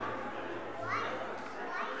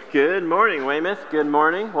Good morning, Weymouth. Good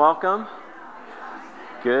morning. Welcome.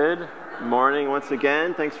 Good morning once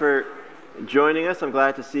again. Thanks for joining us. I'm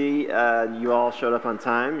glad to see you all showed up on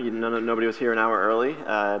time. Nobody was here an hour early.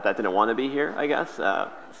 That didn't want to be here, I guess. So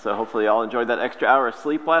hopefully you all enjoyed that extra hour of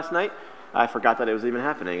sleep last night. I forgot that it was even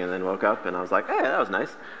happening and then woke up and I was like, hey, that was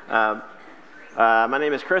nice. My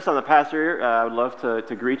name is Chris. I'm the pastor here. I would love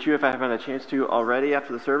to greet you if I haven't had a chance to already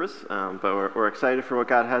after the service. But we're excited for what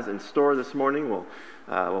God has in store this morning. We'll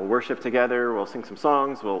worship together. We'll sing some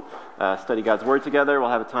songs. We'll study God's Word together. We'll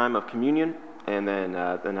have a time of communion. And then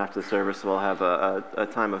after the service, we'll have a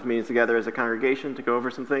time of meeting together as a congregation to go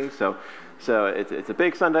over some things. So it's a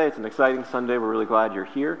big Sunday. It's an exciting Sunday. We're really glad you're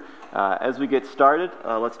here. As we get started,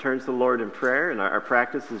 let's turn to the Lord in prayer. And our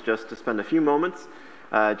practice is just to spend a few moments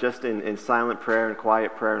just in silent prayer and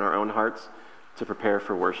quiet prayer in our own hearts to prepare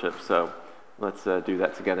for worship. So let's do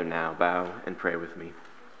that together now. Bow and pray with me.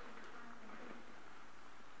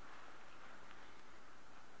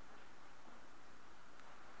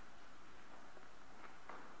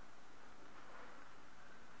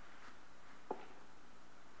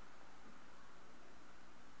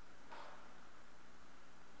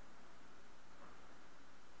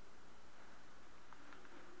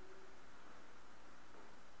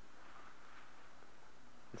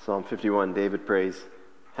 Psalm 51, David prays,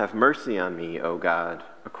 "Have mercy on me, O God,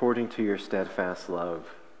 according to your steadfast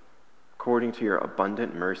love. According to your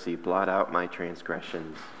abundant mercy, blot out my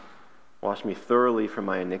transgressions. Wash me thoroughly from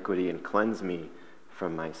my iniquity and cleanse me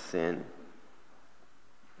from my sin."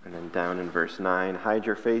 And then down in verse 9, hide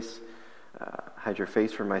your face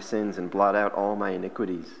from my sins and blot out all my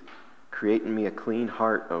iniquities. Create in me a clean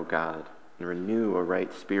heart, O God, and renew a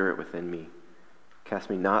right spirit within me. Cast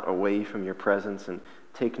me not away from your presence, and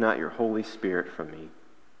take not your Holy Spirit from me.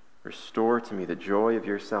 Restore to me the joy of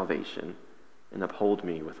your salvation, and uphold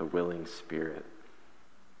me with a willing spirit.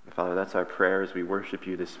 And Father, that's our prayer as we worship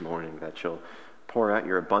you this morning, that you'll pour out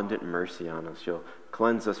your abundant mercy on us. You'll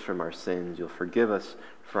cleanse us from our sins. You'll forgive us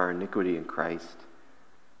for our iniquity in Christ.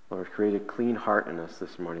 Lord, create a clean heart in us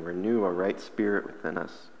this morning. Renew a right spirit within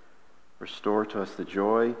us. Restore to us the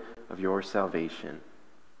joy of your salvation.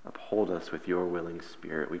 Uphold us with your willing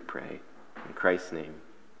spirit, we pray. In Christ's name,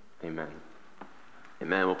 amen.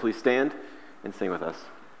 Amen. Well, please stand and sing with us.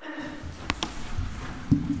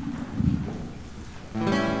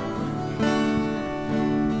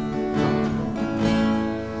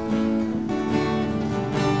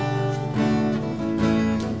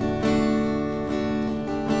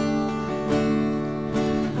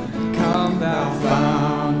 Come thou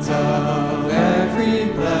fount of every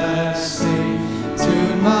blessing,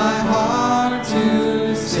 tune my heart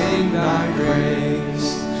to sing thy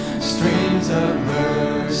grace. Streams of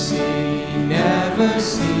mercy never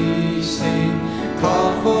ceasing,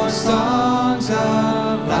 call for songs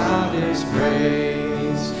of loudest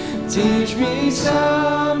praise. Teach me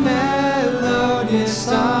some melodious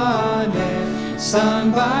sonnet,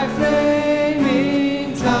 sung by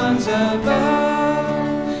flaming tongues above.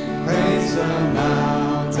 Praise the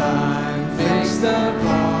mount I'm fixed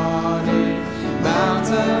upon it, mount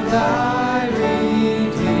of thy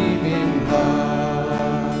redeeming love.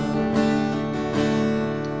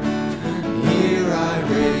 Here I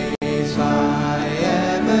raise my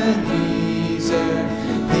Ebenezer,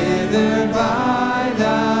 hither by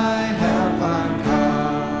thy help I'm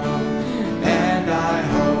come, and I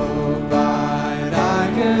hope by thy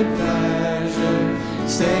good pleasure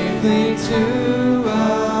safely to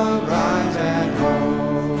arrive at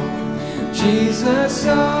home. Jesus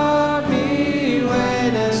saw me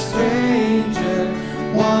when a stranger,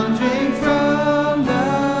 wandering from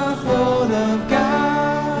the fold of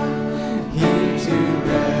God. He to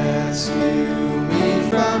rescue me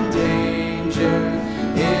from danger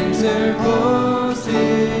interposed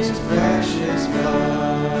his precious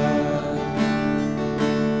blood.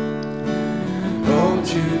 Oh,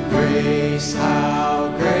 to grace, how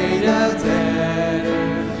great a debtor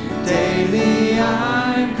daily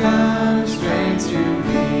I'm constrained to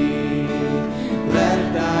be.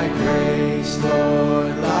 Let thy grace,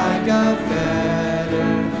 Lord, like a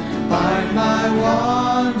fetter, bind my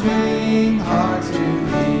wandering heart to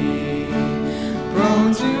thee.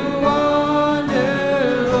 Prone to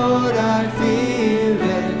wander, Lord, I feel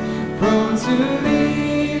it, prone to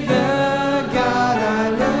leave the God I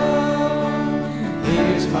love.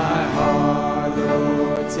 Here's my heart,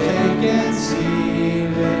 Lord, take and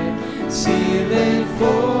seal it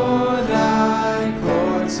for thy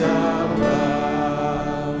courts above.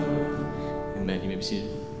 Amen. You may be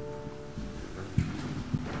seated.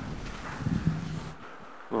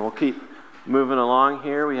 Well, we'll keep moving along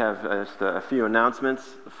here, we have just a few announcements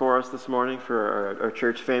for us this morning for our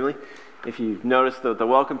church family. If you've noticed, the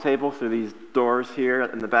welcome table through these doors here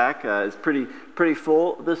in the back is pretty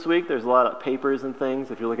full this week. There's a lot of papers and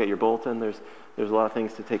things. If you look at your bulletin, there's a lot of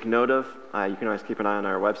things to take note of. You can always keep an eye on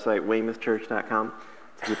our website, weymouthchurch.com,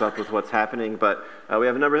 to keep up with what's happening. But we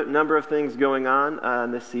have a number of things going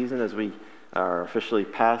on this season as we are officially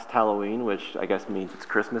past Halloween, which I guess means it's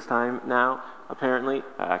Christmas time now, apparently,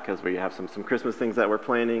 because we have some Christmas things that we're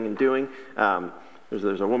planning and doing.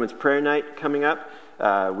 There's a women's prayer night coming up.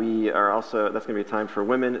 That's going to be a time for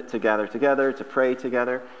women to gather together, to pray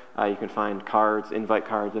together. You can find invite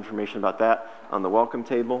cards, information about that on the welcome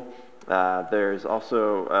table. There's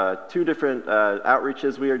also 2 different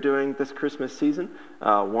outreaches we are doing this Christmas season.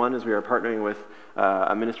 One is we are partnering with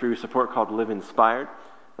a ministry we support called Live Inspired.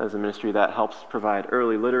 That is a ministry that helps provide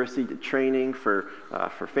early literacy training for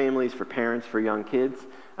families, for parents, for young kids.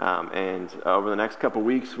 And over the next couple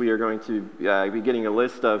weeks, we are going to be getting a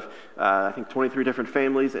list of, I think, 23 different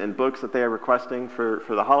families and books that they are requesting for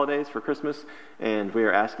the holidays, for Christmas. And we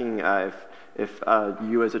are asking if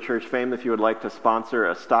you as a church family, if you would like to sponsor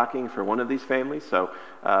a stocking for one of these families. So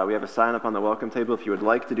we have a sign up on the welcome table if you would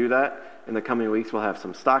like to do that. In the coming weeks, we'll have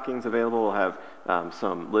some stockings available. We'll have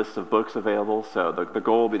some lists of books available. So the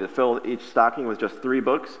goal will be to fill each stocking with just 3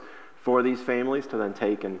 books for these families to then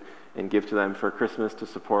take and give to them for Christmas to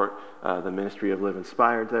support the ministry of Live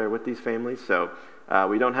Inspired there with these families. So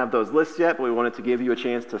we don't have those lists yet, but we wanted to give you a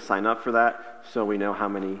chance to sign up for that so we know how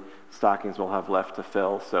many stockings we'll have left to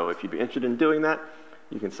fill. So if you'd be interested in doing that,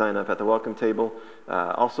 you can sign up at the welcome table.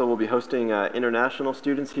 Also, we'll be hosting international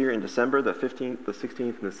students here in December, the 15th, the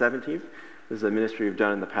 16th, and the 17th. This is a ministry we've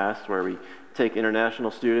done in the past where we take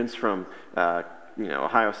international students from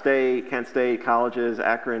Ohio State, Kent State, colleges,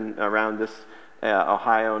 Akron, around this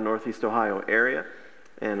Ohio, Northeast Ohio area.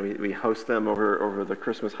 And we host them over the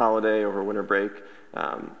Christmas holiday, over winter break,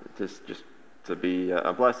 just to be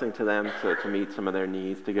a blessing to them, to meet some of their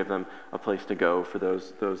needs, to give them a place to go for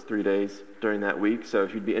those 3 days during that week. So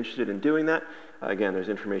if you'd be interested in doing that, again, there's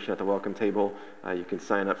information at the welcome table. You can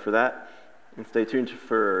sign up for that. And stay tuned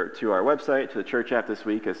to our website, to the church app this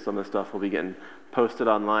week, as some of the stuff will be getting posted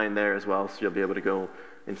online there as well. So you'll be able to go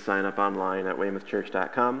and sign up online at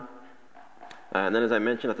weymouthchurch.com. And then, as I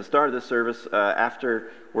mentioned at the start of this service,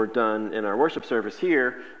 after we're done in our worship service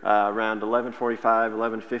here, around 11:45,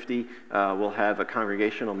 11:50, we'll have a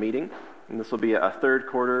congregational meeting. And this will be a third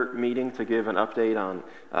quarter meeting to give an update on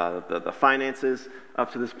the finances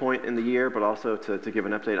up to this point in the year, but also to give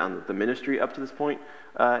an update on the ministry up to this point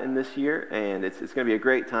in this year. And it's going to be a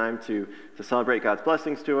great time to celebrate God's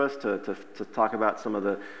blessings to us, to talk about some of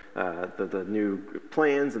the new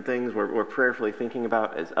plans and things we're prayerfully thinking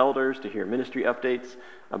about as elders, to hear ministry updates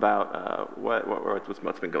about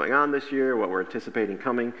what's been going on this year, what we're anticipating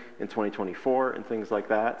coming in 2024, and things like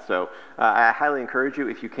that. So I highly encourage you,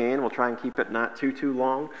 if you can, we'll try and keep it not too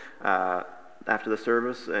long after the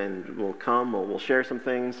service, and we'll share some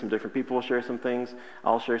things, some different people will share some things,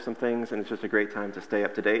 I'll share some things, and it's just a great time to stay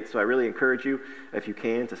up to date. So I really encourage you, if you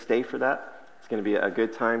can, to stay for that. It's going to be a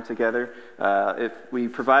good time together. If we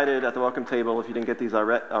provided at the welcome table, if you didn't get these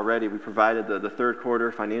already, we provided the third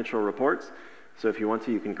quarter financial reports. So if you want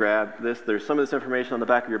to, you can grab this. There's some of this information on the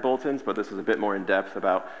back of your bulletins, but this is a bit more in depth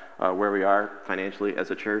about where we are financially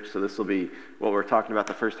as a church. So this will be what we're talking about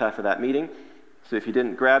the first half of that meeting. So if you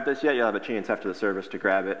didn't grab this yet, you'll have a chance after the service to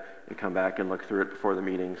grab it and come back and look through it before the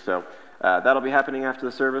meeting. So that'll be happening after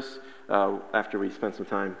the service, after we spend some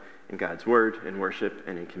time in God's Word, in worship,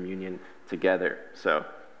 and in communion together. So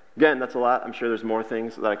again, that's a lot. I'm sure there's more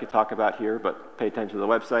things that I could talk about here, but pay attention to the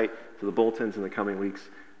website, to the bulletins in the coming weeks.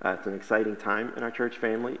 It's an exciting time in our church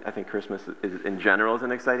family. I think Christmas in general is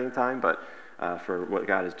an exciting time, but for what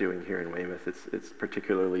God is doing here in Weymouth, it's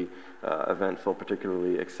particularly eventful,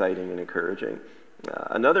 particularly exciting and encouraging.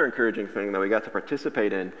 Another encouraging thing that we got to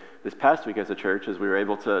participate in this past week as a church is we were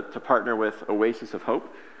able to partner with Oasis of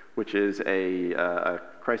Hope, which is a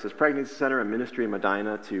crisis pregnancy center, a ministry in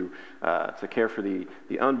Medina to care for the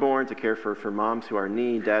unborn, to care for moms who are in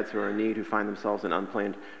need, dads who are in need, who find themselves in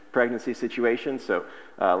unplanned pregnancy situations. So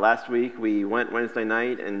last week we went Wednesday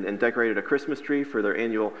night and decorated a Christmas tree for their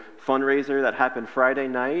annual fundraiser that happened Friday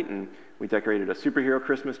night, and we decorated a superhero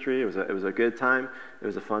Christmas tree. It was a good time. It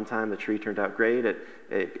was a fun time. The tree turned out great.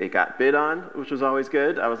 It got bid on, which was always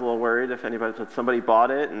good. I was a little worried if somebody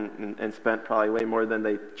bought it and spent probably way more than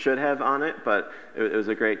they should have on it, but it was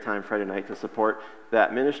a great time Friday night to support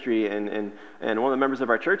that ministry. And one of the members of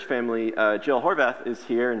our church family, Jill Horvath, is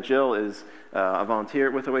here, and Jill is a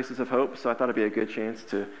volunteer with Oasis of Hope, so I thought it'd be a good chance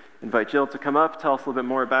to invite Jill to come up, tell us a little bit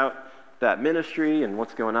more about that ministry and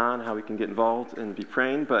what's going on, how we can get involved and be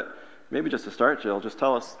praying. But maybe just to start, Jill, just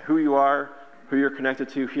tell us who you are, who you're connected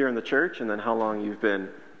to here in the church, and then how long you've been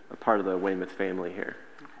a part of the Weymouth family here.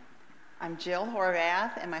 I'm Jill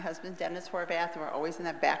Horvath, and my husband Dennis Horvath, and we're always in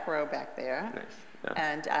that back row back there. Nice. Yeah.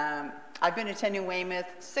 And I've been attending Weymouth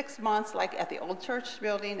 6 months, like at the old church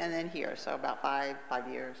building, and then here, so about 5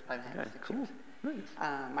 years, 5.5, 6 years.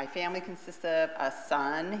 Nice. My family consists of a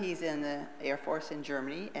son. He's in the Air Force in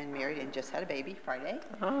Germany and married and just had a baby Friday.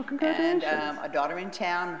 Oh, congratulations. And a daughter in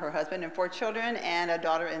town, her husband and 4 children, and a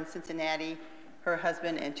daughter in Cincinnati, her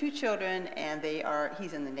husband and 2 children, and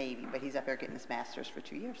he's in the Navy, but he's up there getting his master's for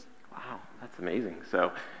 2 years. Wow, that's amazing.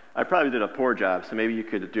 So I probably did a poor job, so maybe you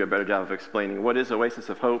could do a better job of explaining what is Oasis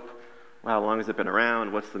of Hope, how long has it been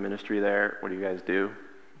around, what's the ministry there, what do you guys do?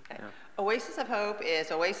 Okay. Yeah. Oasis of Hope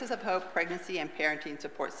is Oasis of Hope Pregnancy and Parenting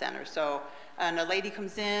Support Center. So a lady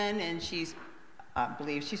comes in and she's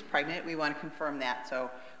believes she's pregnant. We want to confirm that.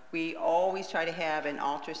 So we always try to have an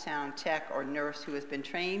ultrasound tech or nurse who has been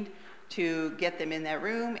trained to get them in that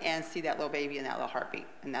room and see that little baby and that little heartbeat.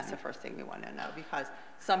 And that's the first thing we want to know, because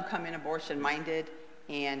some come in abortion-minded,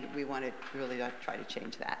 and we want to really try to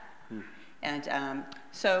change that. And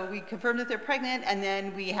so we confirm that they're pregnant, and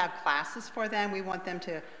then we have classes for them. We want them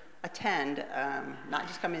to attend, not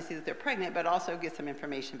just come in and see that they're pregnant, but also get some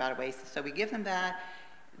information about Oasis. So we give them that.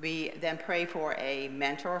 We then pray for a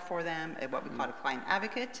mentor for them, what we call a client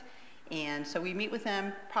advocate. And so we meet with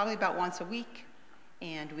them probably about once a week,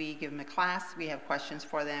 and we give them a class. We have questions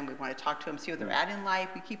for them. We want to talk to them, see where they're at in life.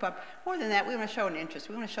 We keep up. More than that, we want to show an interest.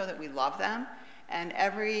 We want to show that we love them. And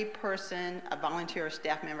every person, a volunteer or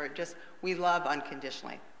staff member, we love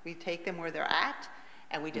unconditionally. We take them where they're at,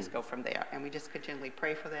 and we just go from there. And we just continually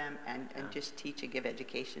pray for them and just teach and give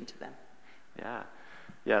education to them. Yeah.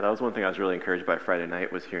 Yeah, that was one thing I was really encouraged by Friday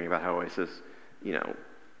night, was hearing about how Oasis,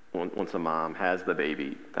 once a mom has the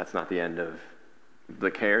baby, that's not the end of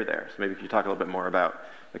the care there. So maybe if you talk a little bit more about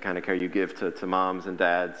the kind of care you give to moms and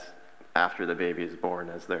dads after the baby is born,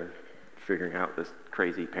 as they're figuring out this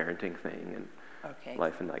crazy parenting thing and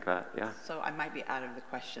life and like that. Yeah. So I might be out of the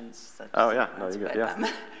questions. Oh yeah, no, you're good.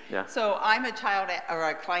 Yeah. Yeah. So I'm a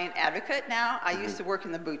client advocate now. I used to work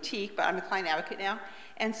in the boutique, but I'm a client advocate now,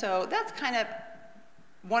 and so that's kind of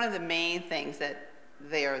one of the main things that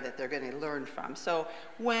they're going to learn from. So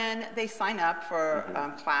when they sign up for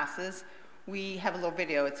classes, we have a little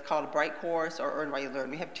video. It's called a Bright Course or Earn While You Learn.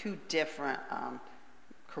 We have 2 different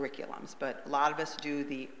curriculums, but a lot of us do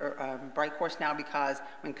the Bright Course now, because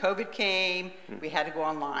when COVID came, we had to go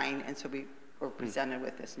online, and so we were presented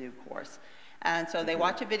with this new course. And so they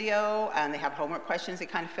watch a video, and they have homework questions they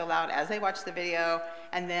kind of fill out as they watch the video,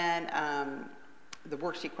 and then the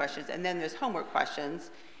worksheet questions, and then there's homework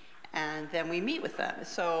questions, and then we meet with them.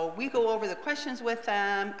 So we go over the questions with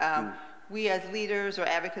them. We as leaders or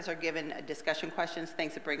advocates are given discussion questions,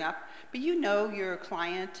 things to bring up. But your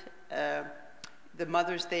client, the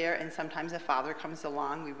mother's there, and sometimes the father comes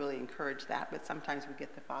along. We really encourage that, but sometimes we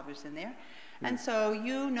get the fathers in there. And so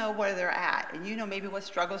where they're at, and maybe what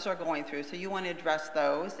struggles they're going through. So you want to address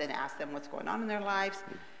those and ask them what's going on in their lives,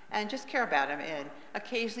 and just care about them. And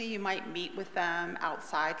occasionally you might meet with them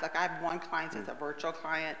outside. Like I have one client that's a virtual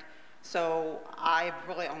client, so I've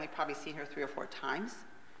really only probably seen her 3 or 4 times.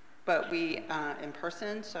 But we, in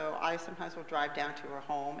person, so I sometimes will drive down to her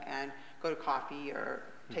home and go to coffee or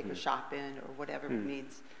take her shopping or whatever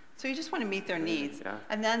needs. So you just want to meet their needs. Yeah.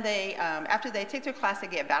 And then they, after they take their class, they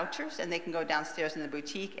get vouchers, and they can go downstairs in the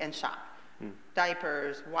boutique and shop.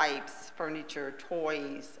 Diapers, wipes, furniture,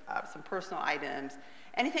 toys, some personal items.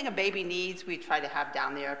 Anything a baby needs, we try to have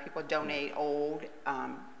down there. People donate old,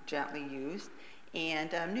 gently used,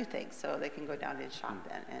 and new things, so they can go down and shop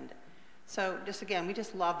then. And so just again, we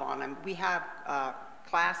just love on them. We have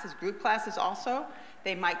classes, group classes also.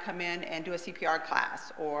 They might come in and do a CPR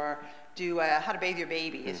class, or do how to bathe your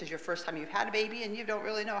baby. This is your first time you've had a baby and you don't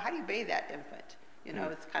really know how do you bathe that infant.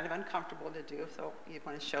 It's kind of uncomfortable to do, so you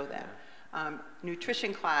want to show them.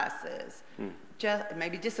 Nutrition classes,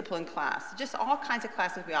 maybe discipline class, just all kinds of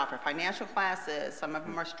classes we offer. Financial classes, some of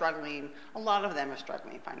them are struggling, a lot of them are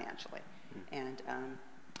struggling financially. And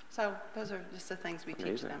so those are just the things we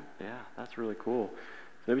teach them. Yeah, that's really cool.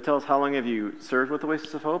 So maybe tell us, how long have you served with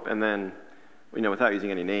Oasis of Hope? And then, without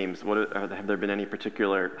using any names, have there been any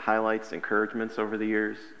particular highlights, encouragements over the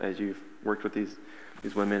years as you've worked with these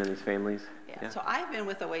women and these families? Yeah, so I've been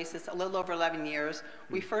with Oasis a little over 11 years.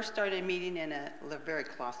 We first started meeting in a very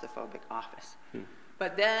claustrophobic office.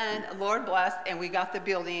 But then, Lord blessed, and we got the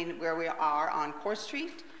building where we are on Court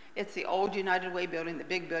Street. It's the old United Way building, the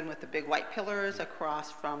big building with the big white pillars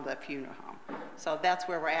across from the funeral home. So that's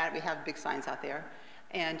where we're at. We have big signs out there.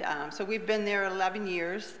 And so we've been there 11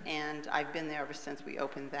 years, and I've been there ever since we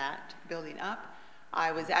opened that building up.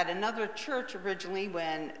 I was at another church originally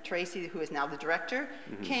when Tracy, who is now the director,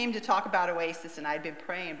 came to talk about Oasis, and I'd been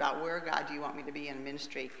praying about where, God, do you want me to be in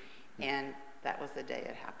ministry? And that was the day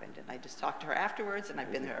it happened. And I just talked to her afterwards, and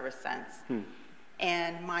I've been there ever since.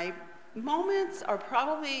 And my moments are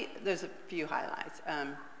probably, there's a few highlights.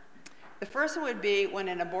 The first one would be when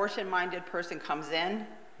an abortion-minded person comes in,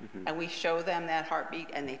 and we show them that heartbeat,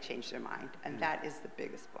 and they change their mind. And that is the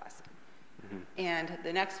biggest blessing. And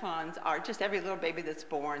the next ones are just every little baby that's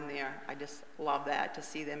born there. I just love that, to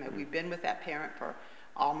see them. And we've been with that parent for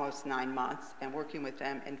almost 9 months and working with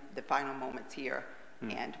them in the final moments here.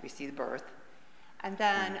 And we see the birth. And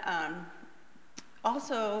then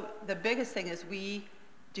also the biggest thing is we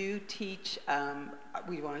do teach,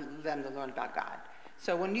 we want them to learn about God.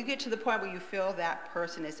 So when you get to the point where you feel that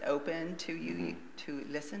person is open to you, to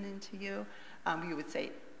listening to you, you would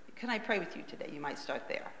say, can I pray with you today? You might start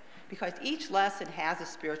there. Because each lesson has a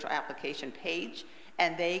spiritual application page,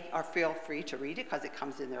 and they feel free to read it because it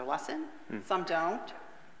comes in their lesson. Some don't,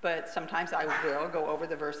 but sometimes I will go over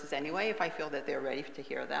the verses anyway if I feel that they're ready to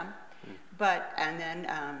hear them. And then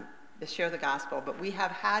to share the gospel. But we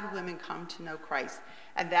have had women come to know Christ,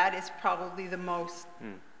 and that is probably the most,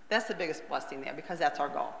 that's the biggest blessing there, because that's our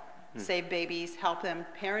goal. Save babies, help them,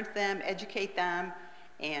 parent them, educate them,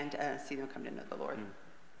 and see them come to know the Lord.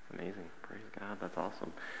 Amazing. Praise God. That's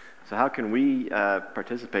awesome. So how can we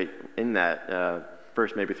participate in that,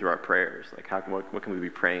 first maybe through our prayers? Like what can we be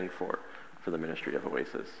praying for the ministry of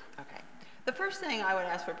Oasis? Okay. The first thing I would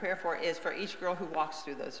ask for prayer for is for each girl who walks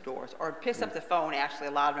through those doors or picks up the phone. Actually,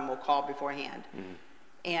 a lot of them will call beforehand.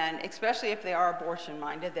 And especially if they are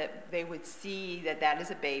abortion-minded, that they would see that that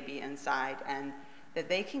is a baby inside and that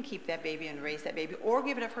they can keep that baby and raise that baby or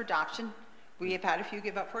give it up for adoption. We have had a few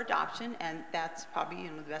give up for adoption, and that's probably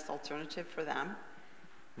the best alternative for them.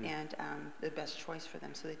 And the best choice for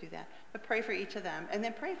them, so they do that. But pray for each of them, and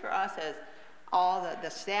then pray for us as all the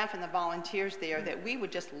staff and the volunteers there, that we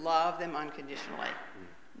would just love them unconditionally,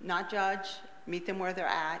 not judge, meet them where they're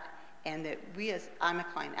at, and that we as, I'm a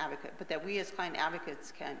client advocate, but that we as client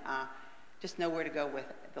advocates can just know where to go with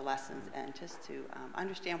the lessons and just to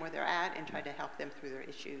understand where they're at and try to help them through their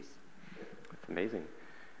issues. That's amazing.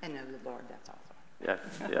 And know the Lord, that's also. Yes,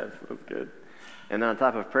 that's good. And then on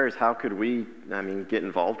top of prayers, how could we, get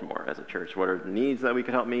involved more as a church? What are the needs that we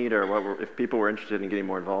could help meet, or if people were interested in getting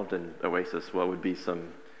more involved in Oasis, what would be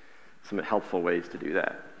some helpful ways to do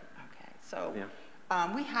that? Okay, so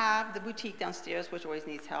we have the boutique downstairs, which always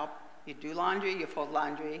needs help. You do laundry, you fold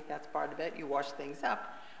laundry, that's part of it. You wash things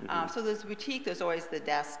up. So there's a boutique, there's always the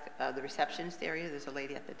desk, the receptionist area. There's a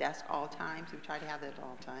lady at the desk all times. We try to have that at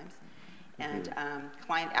all times. And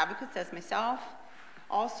client advocates, as myself.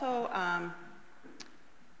 Also,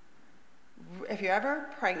 if you're ever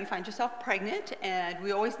pregnant, you find yourself pregnant, and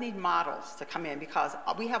we always need models to come in because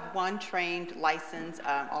we have one trained, licensed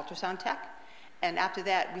ultrasound tech, and after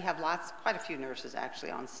that we have quite a few nurses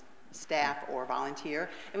actually on staff or volunteer,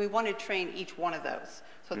 and we want to train each one of those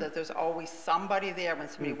so that there's always somebody there when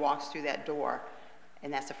somebody walks through that door,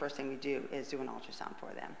 and that's the first thing we do is do an ultrasound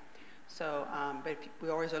for them. So, but we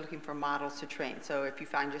always are looking for models to train. So if you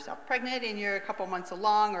find yourself pregnant and you're a couple months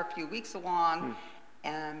along or a few weeks along,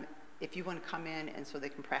 if you want to come in and so they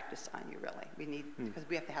can practice on you, really. We need, because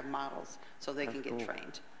we have to have models so they can get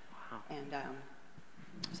trained. Wow. And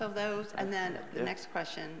so those, and then the next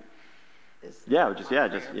question is...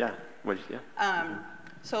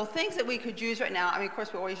 So things that we could use right now, of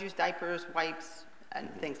course we always use diapers, wipes, and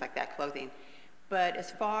things like that, clothing. But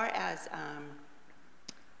as far as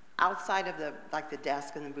outside of the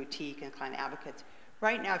desk and the boutique and client advocates,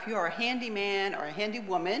 right now if you are a handyman or a handy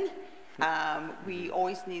woman, we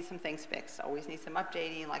always need some things fixed, always need some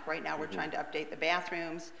updating. Like right now we're trying to update the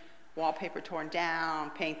bathrooms, wallpaper torn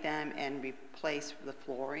down, paint them, and replace the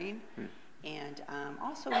flooring. And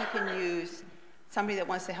also we can use somebody that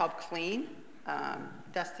wants to help clean,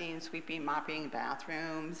 dusting, sweeping, mopping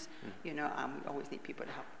bathrooms. We always need people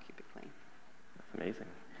to help keep it clean. That's amazing.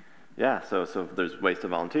 Yeah, so there's ways to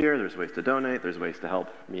volunteer, there's ways to donate, there's ways to help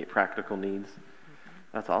meet practical needs.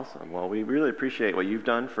 That's awesome. Well, we really appreciate what you've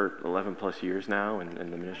done for 11 plus years now in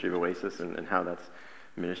the ministry of Oasis and how that's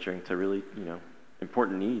ministering to really,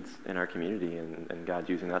 important needs in our community and God's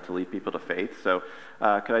using that to lead people to faith. So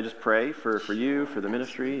could I just pray for you, for the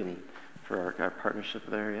ministry, and for our partnership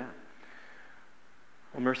there? Yeah.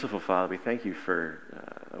 Well, merciful Father, we thank you for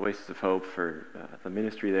Oasis of Hope, for the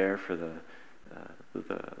ministry there, for the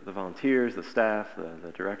volunteers, the staff,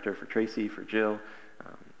 the director, for Tracy, for Jill.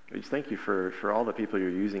 We just thank you for all the people you're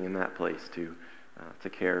using in that place to to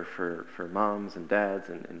care for moms and dads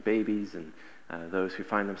and babies and those who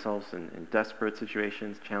find themselves in desperate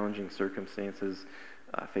situations, challenging circumstances,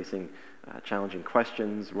 facing challenging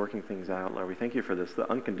questions, working things out. Lord, we thank you for this, the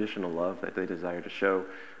unconditional love that they desire to show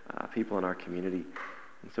people in our community.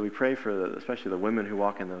 And so we pray for especially the women who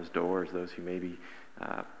walk in those doors, those who may be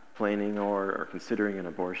planning or considering an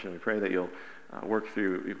abortion. We pray that you'll work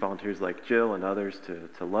through volunteers like Jill and others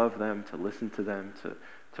to love them, to listen to them,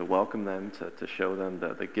 to welcome them, to show them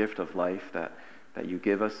the gift of life that you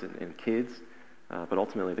give us in kids, but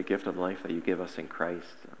ultimately the gift of life that you give us in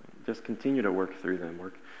Christ. Just continue to work through them,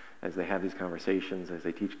 work as they have these conversations, as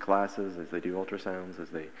they teach classes, as they do ultrasounds, as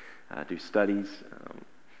they do studies,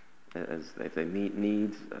 as they meet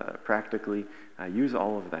needs practically. Use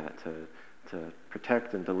all of that to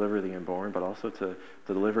protect and deliver the unborn, but also to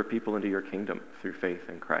deliver people into your kingdom through faith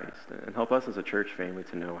in Christ. And help us as a church family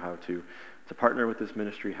to know how to partner with this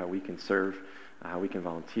ministry, how we can serve, how we can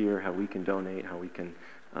volunteer, how we can donate, how we can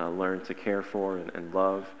learn to care for and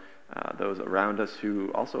love those around us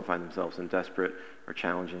who also find themselves in desperate or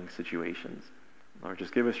challenging situations. Lord,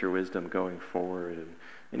 just give us your wisdom going forward.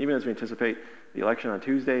 And even as we anticipate the election on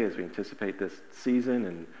Tuesday, as we anticipate this season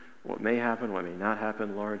and what may happen, what may not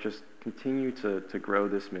happen, Lord, just continue to grow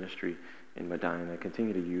this ministry in Medina.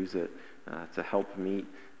 Continue to use it to help meet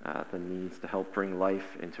the needs, to help bring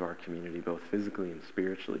life into our community, both physically and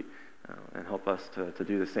spiritually. And help us to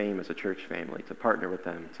do the same as a church family, to partner with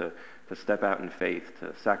them, to step out in faith,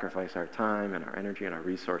 to sacrifice our time and our energy and our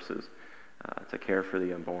resources, to care for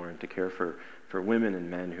the unborn, to care for women and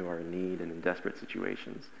men who are in need and in desperate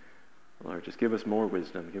situations. Lord, just give us more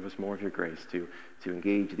wisdom, give us more of your grace to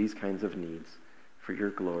engage these kinds of needs for your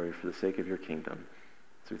glory, for the sake of your kingdom.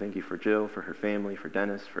 So we thank you for Jill, for her family, for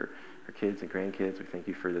Dennis, for her kids and grandkids. We thank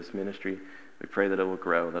you for this ministry. We pray that it will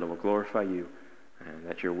grow, that it will glorify you, and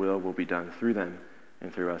that your will be done through them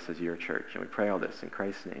and through us as your church. And we pray all this in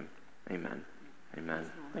Christ's name. Amen. Amen.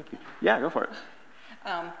 Thank you. Yeah, go for it.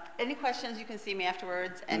 Any questions, you can see me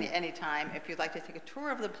afterwards, any time. If you'd like to take a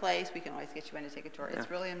tour of the place, we can always get you in to take a tour.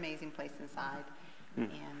 It's really an amazing place inside.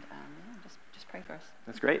 And just pray for us.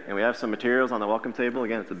 That's great. And we have some materials on the welcome table.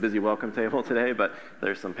 Again, it's a busy welcome table today, but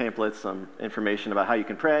there's some pamphlets, some information about how you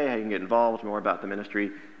can pray, how you can get involved, more about the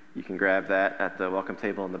ministry. You can grab that at the welcome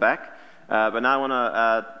table in the back. But now I want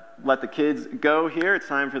to let the kids go here. It's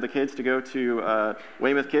time for the kids to go to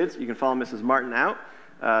Weymouth Kids. You can follow Mrs. Martin out.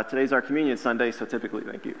 Today's our communion Sunday, so typically,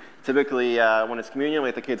 thank you. Typically, when it's communion, we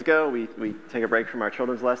let the kids go. We take a break from our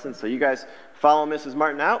children's lessons. So you guys follow Mrs.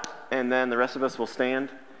 Martin out, and then the rest of us will stand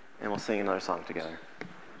and we'll sing another song together.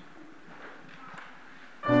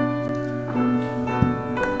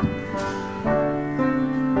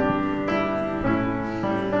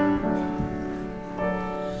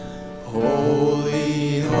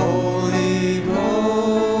 Holy, holy,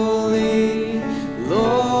 holy,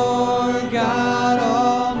 Lord God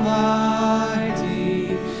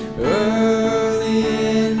Almighty,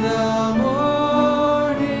 early in the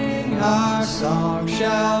morning our song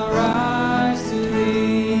shall rise to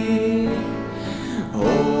thee.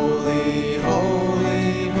 Holy,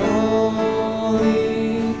 holy,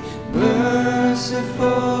 holy,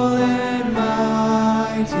 merciful and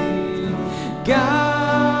mighty,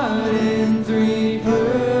 God in three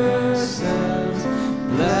persons,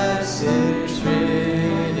 blessed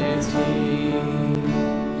Trinity.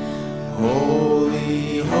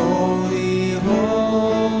 Holy, holy,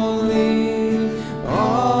 holy,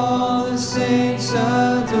 all the saints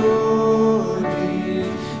adore thee,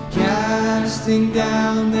 casting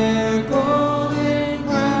down their golden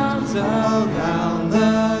crowns around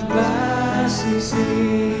the glassy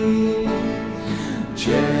sea.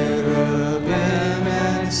 Cherubim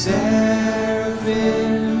and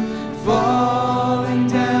seraphim falling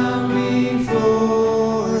down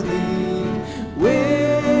before thee,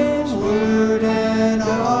 windward and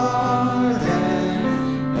ardent,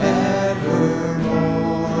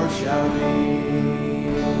 evermore shall be.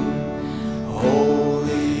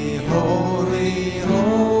 Holy, holy,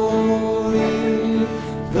 holy,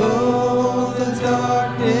 though the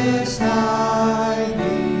darkness hide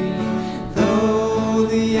thee, though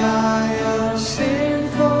the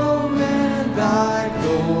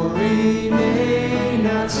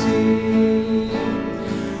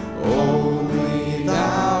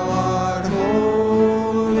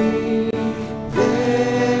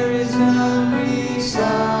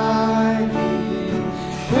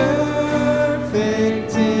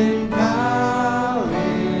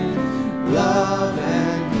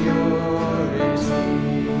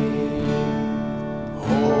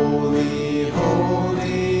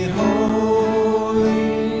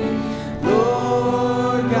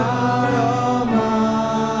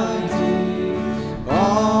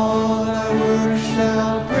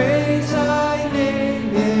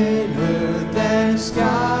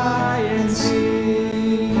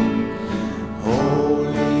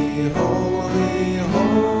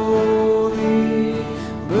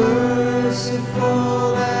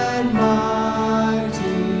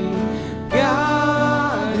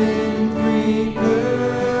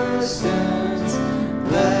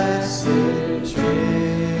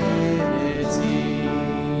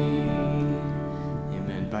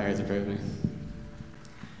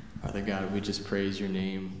we just praise your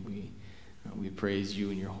name. We praise you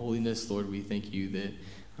in your holiness. Lord, we thank you that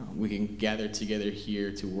we can gather together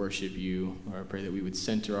here to worship you. Lord, I pray that we would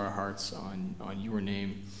center our hearts on your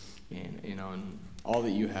name and on all that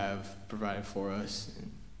you have provided for us.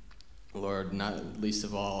 And Lord, not least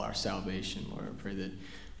of all, our salvation. Lord, I pray that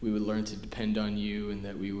we would learn to depend on you, and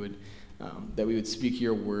that we would speak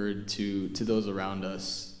your word to those around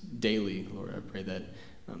us daily. Lord, I pray that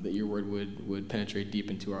your word would penetrate deep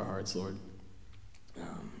into our hearts, Lord,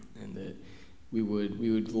 and that we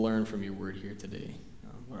would learn from your word here today.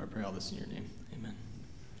 Lord, I pray all this in your name. Amen.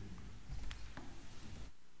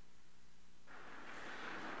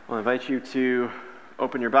 I'll invite you to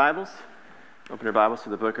open your Bibles. Open your Bibles to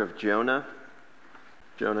the book of Jonah.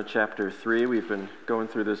 Jonah chapter 3. We've been going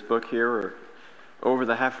through this book here. We're over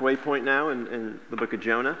the halfway point now in the book of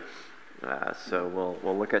Jonah. So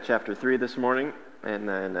we'll look at chapter 3 this morning. And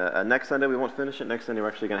then next Sunday, we won't finish it. Next Sunday, we're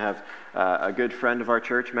actually going to have a good friend of our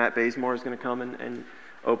church, Matt Bazemore, is going to come and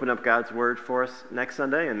open up God's Word for us next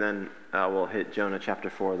Sunday. And then we'll hit Jonah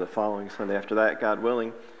chapter 4 the following Sunday after that, God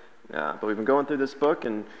willing. But we've been going through this book,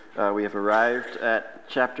 and we have arrived at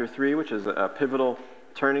chapter 3, which is a pivotal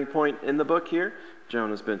turning point in the book here.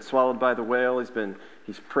 Jonah's been swallowed by the whale.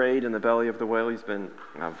 He's prayed in the belly of the whale. He's been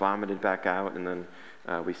vomited back out. And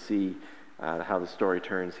then we see how the story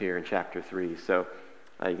turns here in chapter 3. So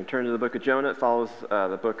you can turn to the book of Jonah. It follows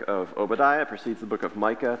the book of Obadiah. It precedes the book of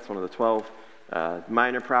Micah. It's one of the 12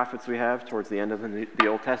 minor prophets we have towards the end of the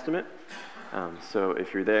Old Testament. So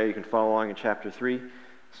if you're there, you can follow along in chapter 3,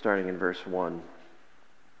 starting in verse 1.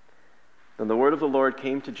 Then the word of the Lord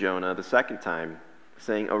came to Jonah the second time,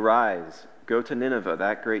 saying, "Arise, go to Nineveh,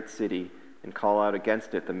 that great city, and call out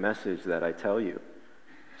against it the message that I tell you."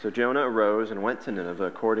 So Jonah arose and went to Nineveh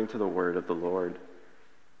according to the word of the Lord.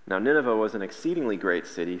 Now Nineveh was an exceedingly great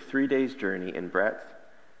city, 3 days' journey in breadth.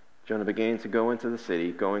 Jonah began to go into the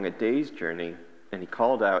city, going a day's journey, and he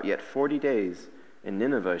called out, "Yet 40 days, and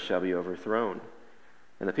Nineveh shall be overthrown."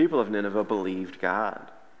 And the people of Nineveh believed God.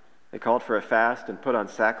 They called for a fast and put on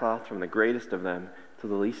sackcloth from the greatest of them to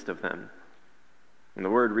the least of them. And the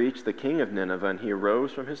word reached the king of Nineveh, and he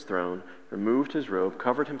arose from his throne, removed his robe,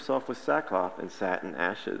 covered himself with sackcloth, and sat in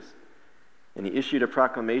ashes. And he issued a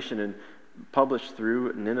proclamation and published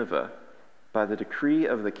through Nineveh, "By the decree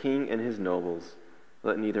of the king and his nobles,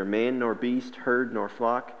 let neither man nor beast, herd nor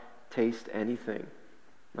flock, taste anything.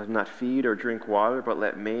 Let them not feed or drink water, but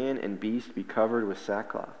let man and beast be covered with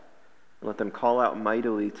sackcloth. And let them call out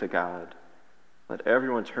mightily to God. Let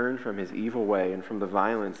everyone turn from his evil way and from the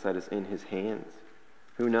violence that is in his hands.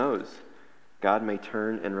 Who knows? God may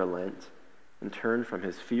turn and relent, and turn from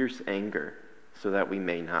his fierce anger, so that we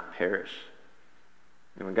may not perish."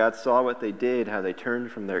 And when God saw what they did, how they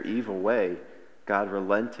turned from their evil way, God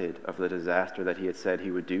relented of the disaster that he had said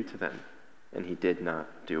he would do to them, and he did not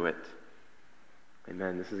do it.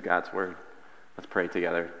 Amen. This is God's word. Let's pray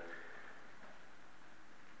together.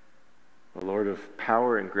 The Lord of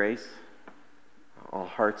power and grace, all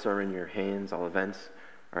hearts are in your hands, all events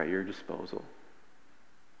are at your disposal.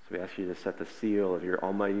 So we ask you to set the seal of your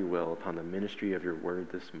almighty will upon the ministry of your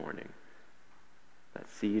word this morning. That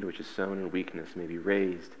seed which is sown in weakness may be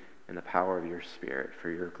raised in the power of your Spirit for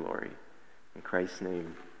your glory. In Christ's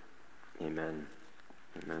name, amen.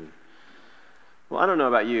 Amen. Well, I don't know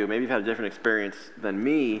about you. Maybe you've had a different experience than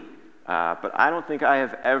me, but I don't think I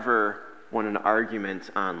have ever won an argument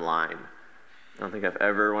online. I don't think I've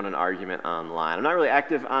ever won an argument online. I'm not really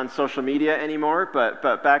active on social media anymore, but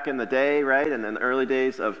back in the day, right, and in the early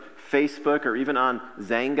days of Facebook or even on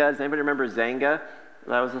Zanga. Does anybody remember Zanga?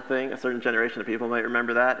 That was a thing. A certain generation of people might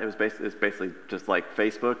remember that. It was basically just like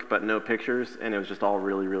Facebook, but no pictures, and it was just all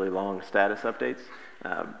really, really long status updates.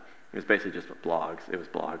 It was basically just blogs. It was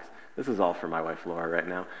blogs. This is all for my wife, Laura, right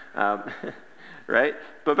now. Right?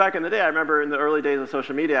 But back in the day, I remember in the early days of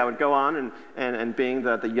social media, I would go on and being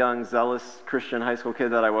the young, zealous Christian high school kid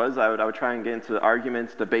that I was, I would try and get into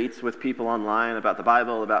arguments, debates with people online about the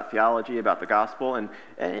Bible, about theology, about the gospel, and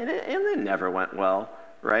it never went well,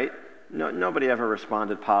 right? Nobody ever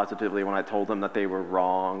responded positively when I told them that they were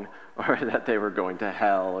wrong or that they were going to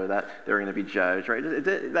hell or that they were going to be judged, right?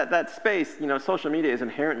 That space, social media is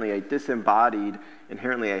inherently a disembodied,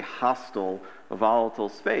 inherently a hostile, volatile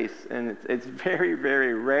space. And it's very,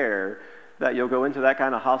 very rare that you'll go into that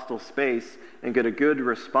kind of hostile space and get a good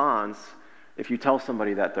response if you tell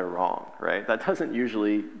somebody that they're wrong, right? That doesn't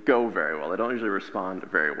usually go very well. They don't usually respond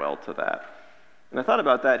very well to that. And I thought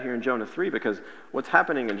about that here in Jonah 3 because what's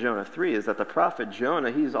happening in Jonah 3 is that the prophet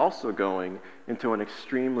Jonah, he's also going into an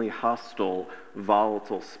extremely hostile,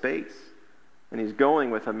 volatile space. And he's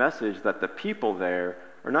going with a message that the people there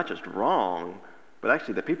are not just wrong, but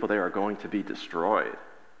actually the people there are going to be destroyed.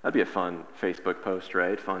 That'd be a fun Facebook post,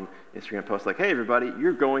 right? Fun Instagram post like, hey, everybody,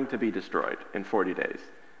 you're going to be destroyed in 40 days.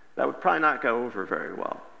 That would probably not go over very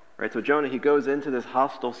well, right? So Jonah, he goes into this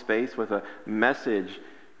hostile space with a message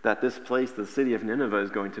that this place, the city of Nineveh, is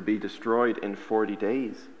going to be destroyed in 40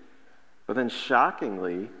 days. But then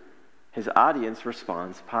shockingly, his audience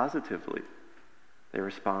responds positively. They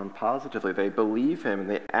respond positively. They believe him, and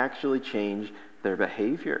they actually change their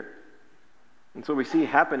behavior. And so what we see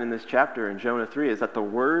happen in this chapter in Jonah 3 is that the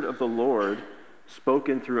word of the Lord,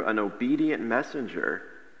 spoken through an obedient messenger,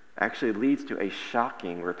 actually leads to a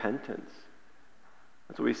shocking repentance.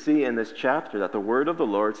 That's what we see in this chapter, that the word of the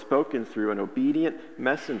Lord, spoken through an obedient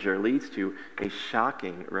messenger, leads to a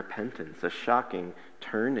shocking repentance, a shocking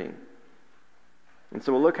turning. And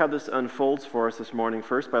so we'll look how this unfolds for us this morning,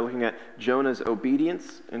 first by looking at Jonah's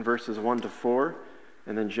obedience in verses 1 to 4,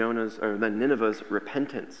 and then Nineveh's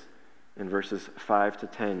repentance in verses 5 to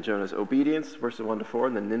 10. Jonah's obedience, verses 1 to 4,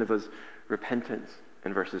 and then Nineveh's repentance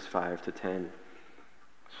in verses 5 to 10.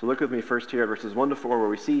 So look with me first here at verses 1 to 4, where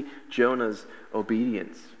we see Jonah's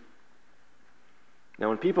obedience. Now,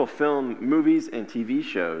 when people film movies and TV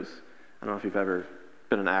shows, I don't know if you've ever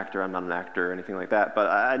been an actor, I'm not an actor or anything like that, but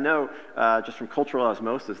I know just from cultural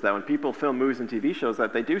osmosis that when people film movies and TV shows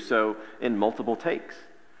that they do so in multiple takes.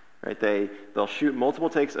 Right? They'll shoot multiple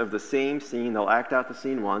takes of the same scene, they'll act out the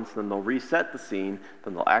scene once, then they'll reset the scene,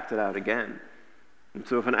 then they'll act it out again. And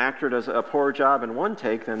so if an actor does a poor job in one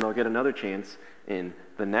take, then they'll get another chance in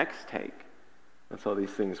the next take. That's how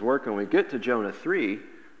these things work. When we get to Jonah 3,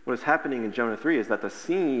 what is happening in Jonah 3 is that the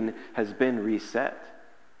scene has been reset.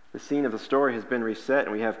 The scene of the story has been reset,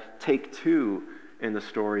 and we have take 2 in the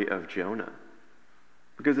story of Jonah.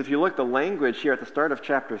 Because if you look, the language here at the start of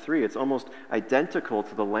chapter 3, it's almost identical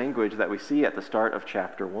to the language that we see at the start of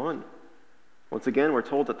chapter 1. Once again, we're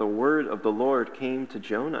told that the word of the Lord came to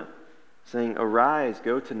Jonah, saying, "Arise,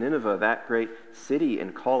 go to Nineveh, that great city,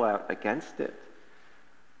 and call out against it."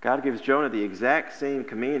 God gives Jonah the exact same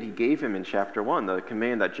command he gave him in chapter 1, the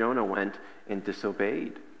command that Jonah went and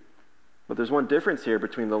disobeyed. But there's one difference here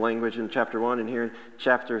between the language in chapter 1 and here in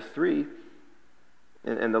chapter 3.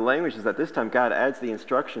 And the language is that this time God adds the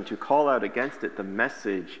instruction to call out against it the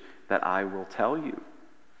message that I will tell you.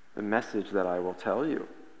 The message that I will tell you.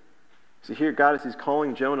 So here God, as he's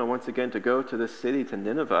calling Jonah once again to go to this city, to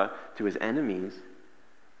Nineveh, to his enemies,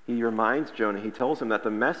 he reminds Jonah, he tells him that the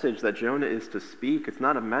message that Jonah is to speak, it's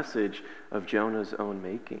not a message of Jonah's own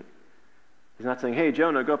making. He's not saying, hey,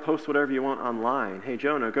 Jonah, go post whatever you want online. Hey,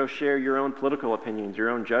 Jonah, go share your own political opinions, your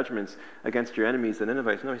own judgments against your enemies, the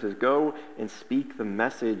Ninevites. No, he says, go and speak the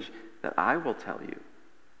message that I will tell you.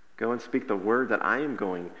 Go and speak the word that I am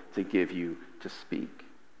going to give you to speak.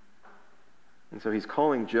 And so he's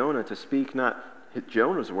calling Jonah to speak not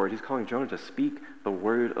Jonah's word, he's calling Jonah to speak the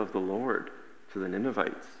word of the Lord to the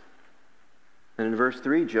Ninevites. And in verse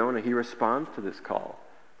 3, Jonah, he responds to this call.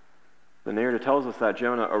 The narrative tells us that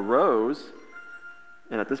Jonah arose.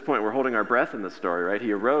 And at this point, we're holding our breath in the story, right?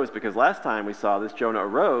 He arose because last time we saw this, Jonah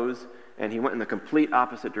arose and he went in the complete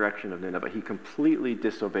opposite direction of Nineveh. He completely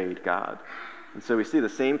disobeyed God. And so we see the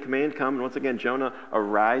same command come, and once again, Jonah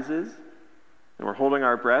arises, and we're holding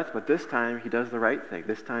our breath, but this time he does the right thing.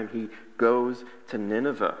 This time he goes to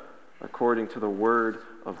Nineveh according to the word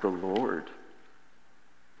of the Lord.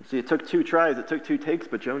 You see, it took 2 tries, it took 2 takes,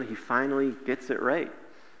 but Jonah, he finally gets it right.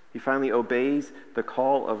 He finally obeys the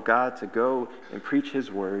call of God to go and preach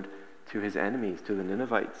his word to his enemies, to the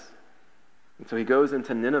Ninevites. And so he goes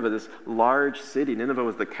into Nineveh, this large city. Nineveh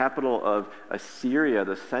was the capital of Assyria,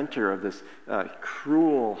 the center of this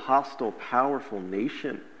cruel, hostile, powerful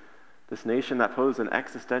nation. This nation that posed an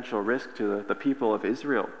existential risk to the people of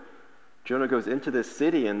Israel. Jonah goes into this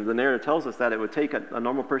city, and the narrative tells us that it would take a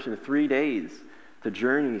normal person 3 days to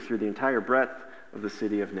journey through the entire breadth of the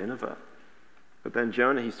city of Nineveh. But then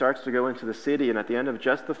Jonah, he starts to go into the city, and at the end of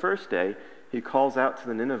just the first day, he calls out to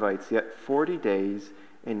the Ninevites, "Yet 40 days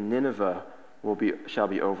and Nineveh shall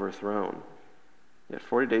be overthrown." Yet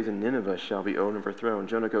 40 days and Nineveh shall be overthrown.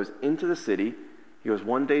 Jonah goes into the city, he goes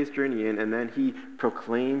 1 day's journey in, and then he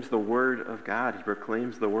proclaims the word of God. He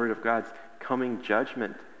proclaims the word of God's coming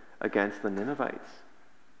judgment against the Ninevites.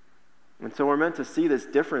 And so we're meant to see this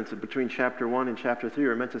difference between chapter 1 and chapter 3.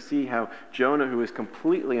 We're meant to see how Jonah, who is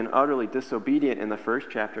completely and utterly disobedient in the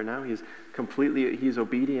first chapter, now he's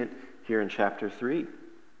obedient here in chapter 3.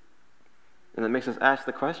 And that makes us ask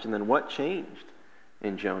the question, then what changed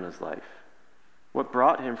in Jonah's life? What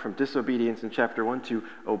brought him from disobedience in chapter 1 to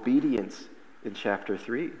obedience in chapter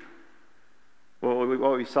 3? Well,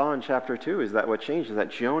 what we saw in chapter 2 is that what changed is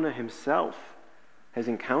that Jonah himself has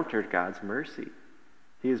encountered God's mercy.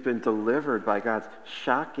 He has been delivered by God's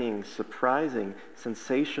shocking, surprising,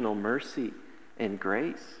 sensational mercy and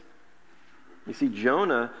grace. You see,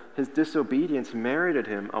 Jonah, his disobedience merited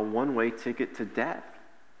him a one-way ticket to death.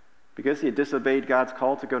 Because he had disobeyed God's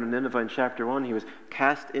call to go to Nineveh in chapter 1, he was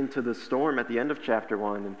cast into the storm at the end of chapter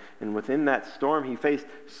 1. And within that storm, he faced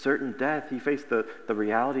certain death. He faced the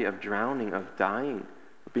reality of drowning, of dying,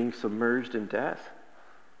 of being submerged in death.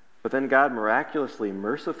 But then God miraculously,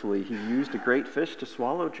 mercifully, he used a great fish to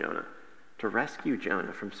swallow Jonah, to rescue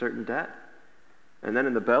Jonah from certain death. And then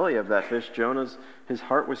in the belly of that fish, his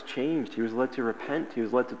heart was changed. He was led to repent. He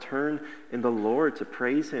was led to turn in the Lord, to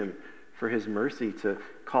praise him for his mercy, to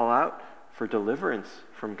call out for deliverance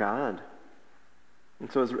from God.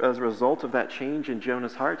 And so as a result of that change in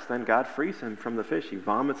Jonah's heart, then God frees him from the fish. He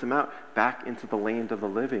vomits him out back into the land of the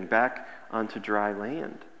living, back onto dry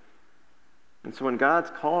land. And so when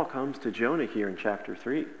God's call comes to Jonah here in chapter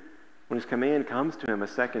 3, when his command comes to him a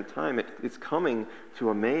second time, it's coming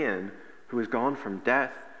to a man who has gone from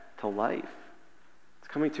death to life. It's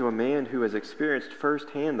coming to a man who has experienced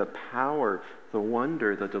firsthand the power, the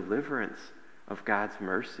wonder, the deliverance of God's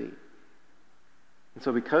mercy. And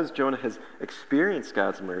so because Jonah has experienced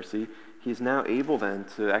God's mercy, he's now able then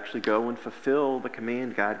to actually go and fulfill the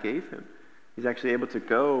command God gave him. He's actually able to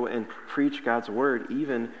go and preach God's word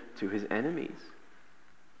even to his enemies.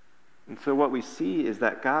 And so what we see is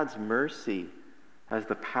that God's mercy has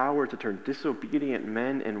the power to turn disobedient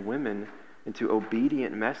men and women into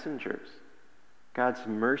obedient messengers. God's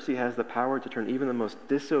mercy has the power to turn even the most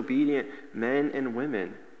disobedient men and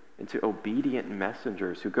women into obedient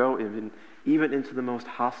messengers who go even into the most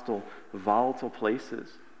hostile, volatile places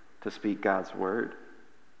to speak God's word.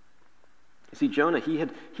 You see, Jonah, he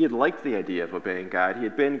had liked the idea of obeying God. He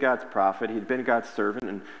had been God's prophet. He had been God's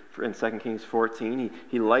servant. In 2 Kings 14,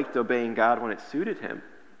 he liked obeying God when it suited him.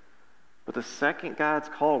 But the second God's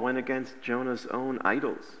call went against Jonah's own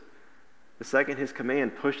idols. The second his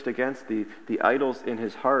command pushed against the idols in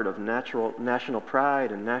his heart of national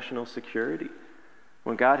pride and national security.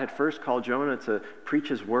 When God had first called Jonah to preach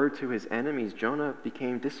his word to his enemies, Jonah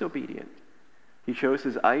became disobedient. He chose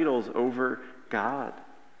his idols over God.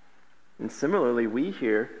 And similarly,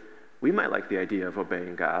 we might like the idea of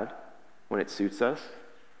obeying God when it suits us.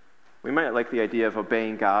 We might like the idea of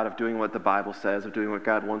obeying God, of doing what the Bible says, of doing what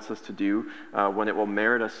God wants us to do, when it will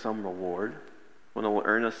merit us some reward, when it will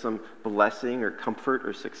earn us some blessing or comfort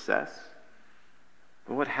or success.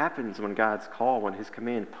 But what happens when God's call, when his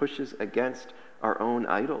command pushes against our own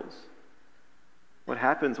idols? What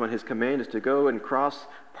happens when his command is to go and cross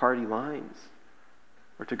party lines,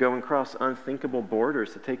 or to go and cross unthinkable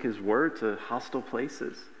borders, to take his word to hostile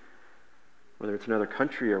places, whether it's another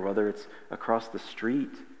country or whether it's across the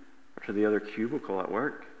street or to the other cubicle at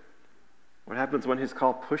work? What happens when his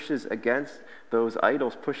call pushes against those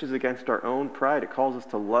idols, pushes against our own pride? It calls us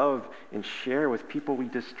to love and share with people we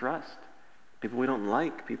distrust, people we don't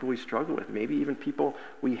like, people we struggle with, maybe even people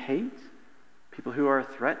we hate, people who are a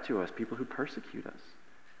threat to us, people who persecute us.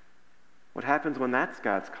 What happens when that's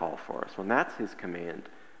God's call for us, when that's his command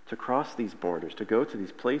to cross these borders, to go to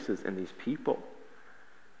these places and these people?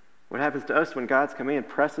 What happens to us when God's command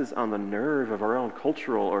presses on the nerve of our own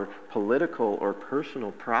cultural or political or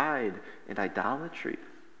personal pride and idolatry?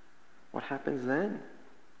 What happens then?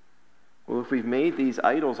 Well, if we've made these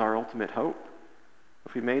idols our ultimate hope,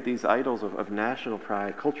 if we made these idols of national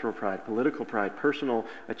pride, cultural pride, political pride, personal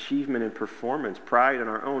achievement and performance, pride in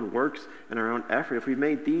our own works and our own effort, if we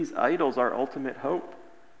made these idols our ultimate hope,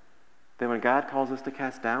 then when God calls us to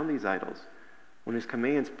cast down these idols, when his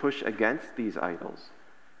commands push against these idols,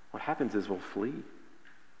 what happens is we'll flee.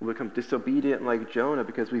 We'll become disobedient like Jonah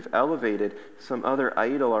because we've elevated some other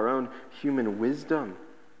idol, our own human wisdom,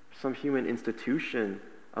 some human institution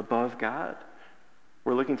above God.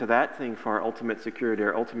 We're looking to that thing for our ultimate security,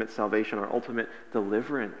 our ultimate salvation, our ultimate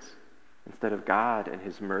deliverance, instead of God and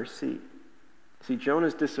his mercy. See,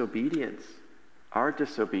 Jonah's disobedience, our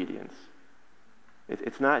disobedience,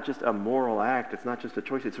 it's not just a moral act, it's not just a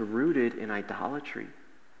choice, it's rooted in idolatry.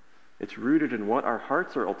 It's rooted in what our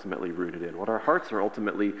hearts are ultimately rooted in, what our hearts are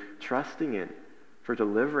ultimately trusting in for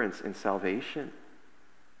deliverance and salvation.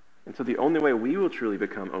 And so the only way we will truly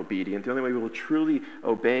become obedient, the only way we will truly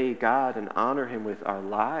obey God and honor him with our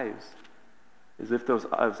lives, is if those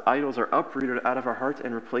idols are uprooted out of our hearts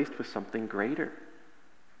and replaced with something greater.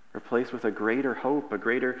 Replaced with a greater hope, a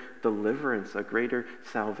greater deliverance, a greater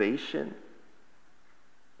salvation.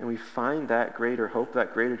 And we find that greater hope,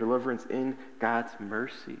 that greater deliverance in God's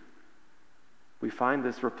mercy. We find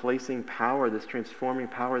this replacing power, this transforming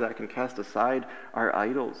power that can cast aside our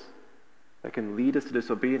idols, that can lead us to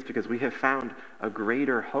disobedience because we have found a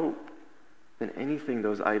greater hope, than anything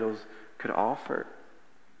those idols could offer.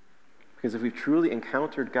 Because if we've truly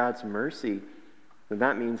encountered God's mercy, then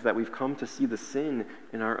that means that we've come to see the sin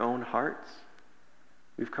in our own hearts.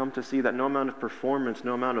 We've come to see that no amount of performance,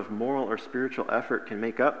 no amount of moral or spiritual effort can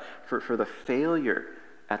make up for the failure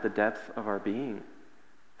at the depth of our being.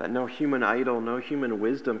 That no human idol, no human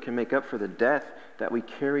wisdom can make up for the death that we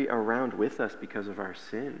carry around with us because of our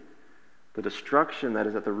sin. The destruction that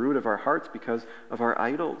is at the root of our hearts because of our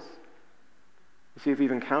idols. You see, if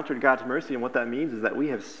we've encountered God's mercy, and what that means is that we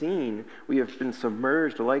have been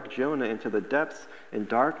submerged like Jonah into the depths and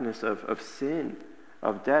darkness of sin,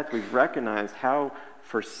 of death. We've recognized how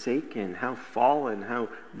forsaken, how fallen, how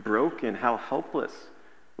broken, how helpless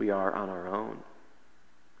we are on our own.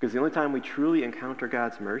 Because the only time we truly encounter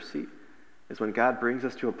God's mercy is when God brings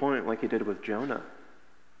us to a point like he did with Jonah,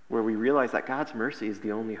 where we realize that God's mercy is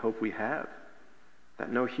the only hope we have.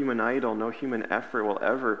 That no human idol, no human effort will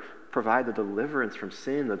ever provide the deliverance from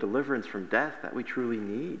sin, the deliverance from death that we truly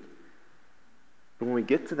need. But when we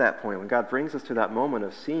get to that point, when God brings us to that moment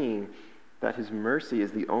of seeing that his mercy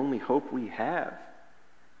is the only hope we have,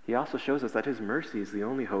 he also shows us that his mercy is the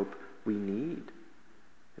only hope we need.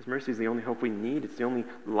 His mercy is the only hope we need. It's the only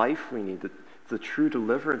life we need. It's the true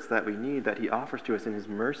deliverance that we need that he offers to us in his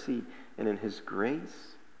mercy and in his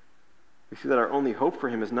grace. We see that our only hope for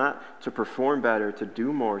him is not to perform better, to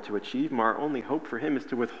do more, to achieve more. Our only hope for him is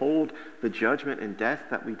to withhold the judgment and death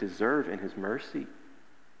that we deserve in his mercy,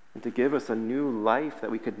 and to give us a new life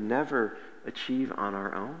that we could never achieve on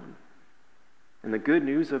our own. And the good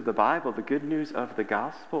news of the Bible, the good news of the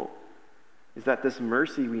gospel, is that this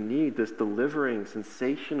mercy we need, this delivering,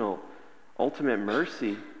 sensational, ultimate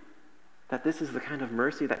mercy, that this is the kind of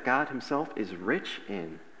mercy that God himself is rich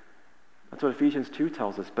in. That's what Ephesians 2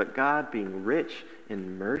 tells us. But God being rich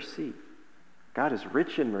in mercy. God is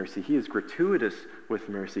rich in mercy. He is gratuitous with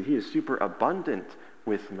mercy. He is superabundant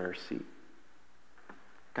with mercy.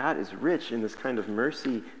 God is rich in this kind of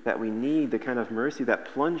mercy that we need, the kind of mercy that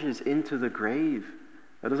plunges into the grave,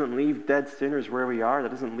 that doesn't leave dead sinners where we are,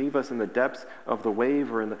 that doesn't leave us in the depths of the wave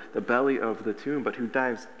or in the belly of the tomb, but who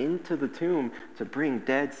dives into the tomb to bring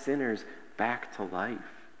dead sinners back to life.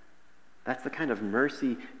 That's the kind of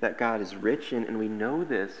mercy that God is rich in, and we know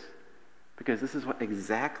this because this is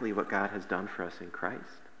exactly what God has done for us in Christ.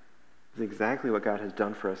 This is exactly what God has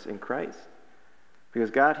done for us in Christ.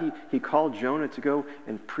 Because God, he called Jonah to go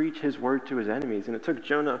and preach his word to his enemies, and it took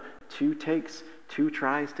Jonah 2 takes, 2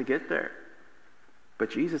 tries to get there. But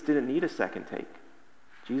Jesus didn't need a second take.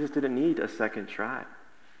 Jesus didn't need a second try.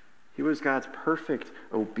 He was God's perfect,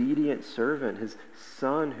 obedient servant, his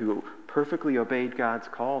son who perfectly obeyed God's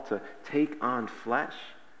call to take on flesh,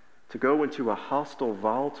 to go into a hostile,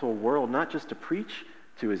 volatile world, not just to preach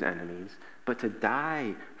to his enemies, but to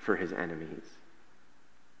die for his enemies.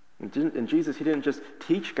 And Jesus, he didn't just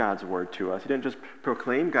teach God's word to us. He didn't just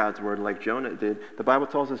proclaim God's word like Jonah did. The Bible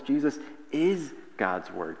tells us Jesus is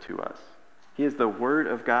God's word to us. He is the word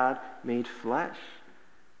of God made flesh.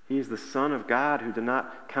 He is the Son of God who did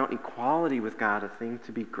not count equality with God a thing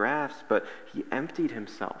to be grasped, but he emptied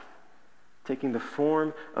himself, taking the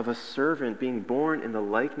form of a servant, being born in the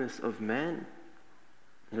likeness of men.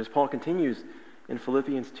 And as Paul continues in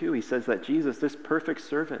Philippians 2, he says that Jesus, this perfect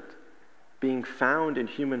servant, being found in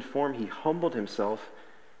human form, he humbled himself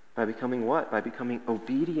by becoming what? By becoming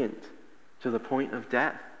obedient to the point of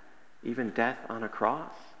death, even death on a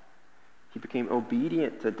cross. He became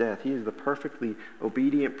obedient to death. He is the perfectly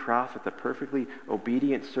obedient prophet, the perfectly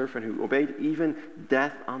obedient servant who obeyed even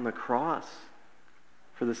death on the cross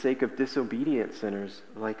for the sake of disobedient sinners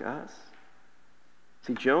like us.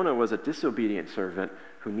 See, Jonah was a disobedient servant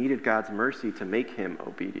who needed God's mercy to make him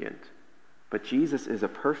obedient. But Jesus is a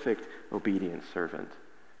perfect obedient servant,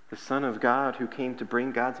 the Son of God who came to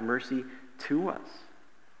bring God's mercy to us,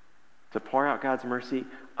 to pour out God's mercy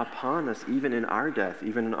upon us, even in our death,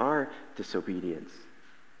 even in our disobedience.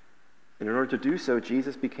 And in order to do so,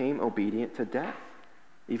 Jesus became obedient to death,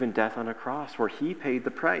 even death on a cross, where he paid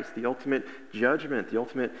the price, the ultimate judgment, the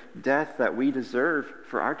ultimate death that we deserve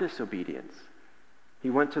for our disobedience. He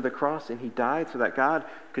went to the cross and he died so that God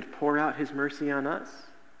could pour out his mercy on us,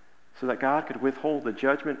 so that God could withhold the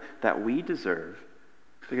judgment that we deserve,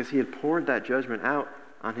 because he had poured that judgment out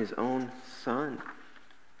on his own Son.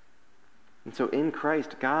 And so in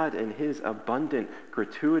Christ, God, in his abundant,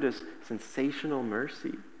 gratuitous, sensational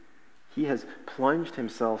mercy, he has plunged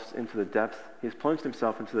himself into the depth. He has plunged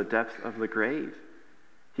himself into the depth of the grave.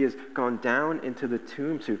 He has gone down into the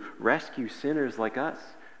tomb to rescue sinners like us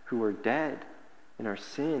who are dead in our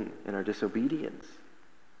sin and our disobedience.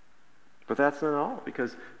 But that's not all,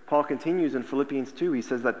 because Paul continues in Philippians 2. He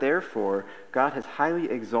says that therefore God has highly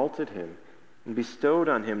exalted him and bestowed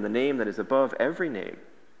on him the name that is above every name,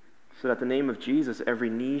 so that the name of Jesus every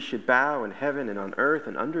knee should bow in heaven and on earth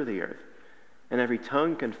and under the earth, and every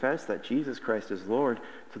tongue confess that Jesus Christ is Lord,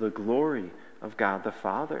 to the glory of God the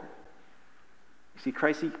Father. You see,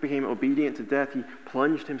 Christ, he became obedient to death. He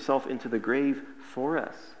plunged himself into the grave for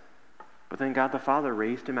us. But then God the Father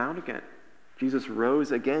raised him out again. Jesus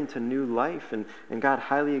rose again to new life, and God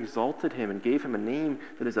highly exalted him and gave him a name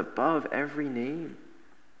that is above every name.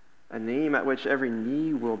 A name at which every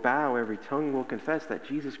knee will bow, every tongue will confess that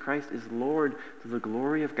Jesus Christ is Lord, to the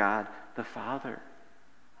glory of God the Father.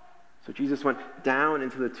 So Jesus went down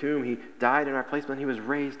into the tomb. He died in our place, but then he was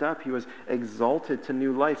raised up. He was exalted to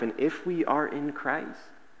new life. And if we are in Christ,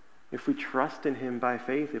 if we trust in him by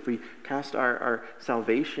faith, if we cast our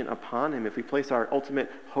salvation upon him, if we place our ultimate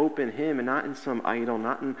hope in him and not in some idol,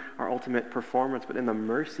 not in our ultimate performance, but in the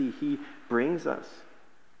mercy he brings us,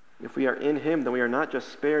 if we are in him, then we are not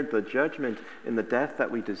just spared the judgment and the death that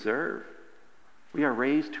we deserve. We are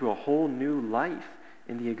raised to a whole new life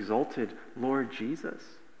in the exalted Lord Jesus.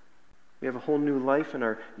 We have a whole new life in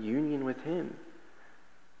our union with him.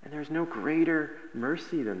 And there's no greater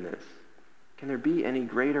mercy than this. Can there be any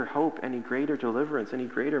greater hope, any greater deliverance, any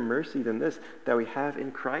greater mercy than this that we have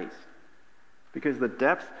in Christ? Because the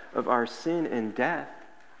depth of our sin and death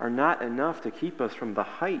are not enough to keep us from the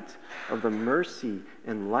height of the mercy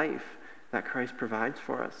and life that Christ provides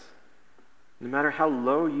for us. No matter how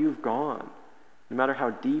low you've gone, no matter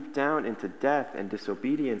how deep down into death and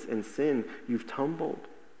disobedience and sin you've tumbled,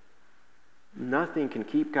 nothing can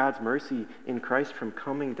keep God's mercy in Christ from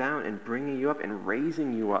coming down and bringing you up and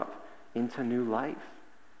raising you up into new life.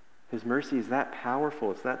 His mercy is that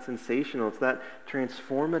powerful, it's that sensational, it's that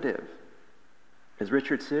transformative. As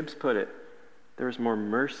Richard Sibbes put it, there is more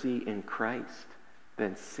mercy in Christ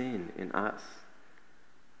than sin in us.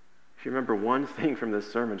 If you remember one thing from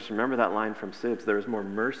this sermon, just remember that line from Sibbes: there is more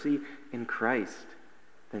mercy in Christ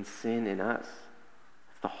than sin in us.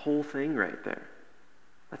 That's the whole thing right there.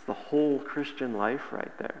 That's the whole Christian life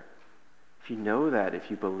right there. If you know that, if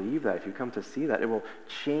you believe that, if you come to see that, it will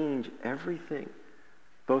change everything,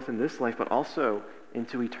 both in this life but also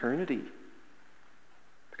into eternity.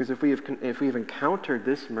 Because if we have encountered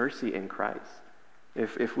this mercy in Christ,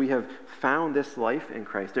 if we have found this life in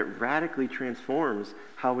Christ, it radically transforms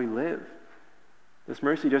how we live. This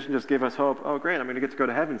mercy doesn't just give us hope, oh great, I'm going to get to go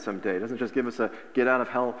to heaven someday. It doesn't just give us a get out of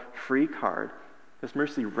hell free card. This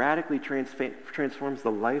mercy radically transforms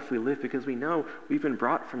the life we live, because we know we've been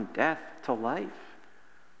brought from death to life.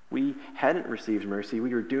 We hadn't received mercy.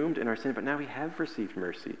 We were doomed in our sin, but now we have received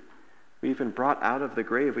mercy. We've been brought out of the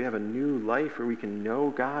grave. We have a new life where we can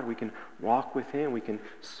know God. We can walk with him. We can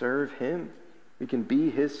serve him. We can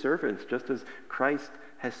be his servants, just as Christ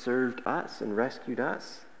has served us and rescued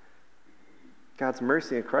us. God's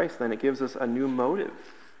mercy in Christ, then, it gives us a new motive,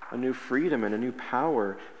 a new freedom, and a new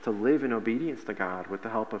power to live in obedience to God with the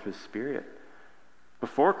help of his Spirit.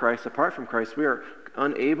 Before Christ, apart from Christ, we are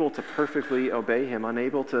unable to perfectly obey him,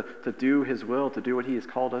 unable to do his will, to do what he has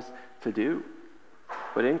called us to do.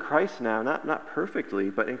 But in Christ now, not perfectly,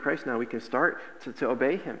 but in Christ now, we can start to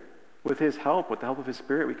obey him. With his help, with the help of his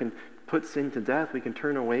Spirit, we can put sin to death. We can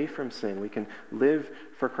turn away from sin. We can live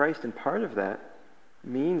for Christ. And part of that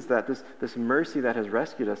means that this mercy that has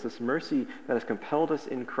rescued us, this mercy that has compelled us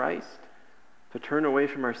in Christ to turn away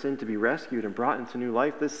from our sin, to be rescued and brought into new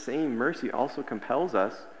life, this same mercy also compels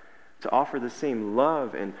us to offer the same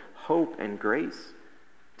love and hope and grace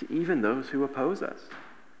to even those who oppose us,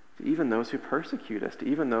 to even those who persecute us, to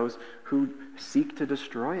even those who seek to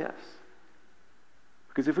destroy us.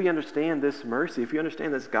 Because if we understand this mercy, if we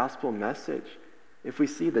understand this gospel message, if we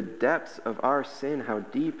see the depths of our sin, how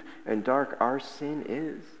deep and dark our sin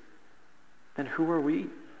is, then who are we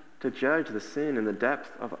to judge the sin and the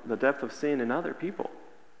depth of sin in other people?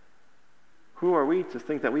 Who are we to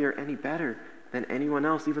think that we are any better than anyone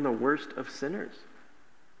else, even the worst of sinners?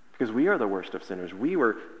 Because we are the worst of sinners. We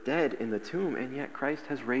were dead in the tomb, and yet Christ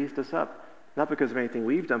has raised us up, not because of anything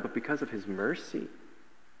we've done, but because of his mercy.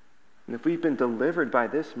 And if we've been delivered by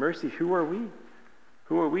this mercy, who are we?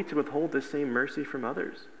 Who are we to withhold this same mercy from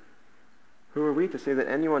others? Who are we to say that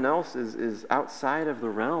anyone else is outside of the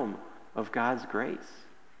realm of God's grace?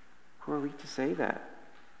 Who are we to say that?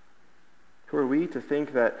 Who are we to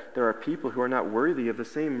think that there are people who are not worthy of the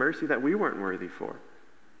same mercy that we weren't worthy for?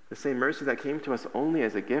 The same mercy that came to us only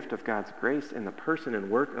as a gift of God's grace in the person and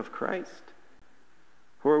work of Christ.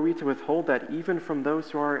 Who are we to withhold that even from those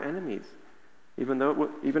who are our enemies?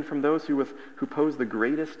 Even from those who pose the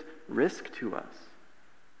greatest risk to us?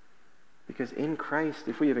 Because in Christ,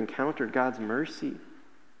 if we have encountered God's mercy,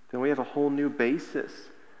 then we have a whole new basis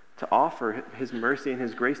to offer his mercy and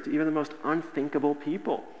his grace to even the most unthinkable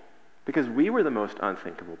people, because we were the most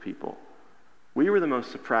unthinkable people. We were the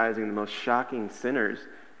most surprising, the most shocking sinners,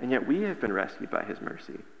 and yet we have been rescued by his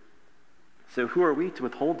mercy. So who are we to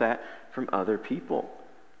withhold that from other people?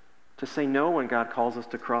 To say no when God calls us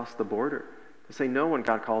to cross the border, to say no when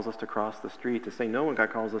God calls us to cross the street, to say no when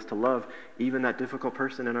God calls us to love even that difficult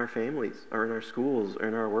person in our families or in our schools or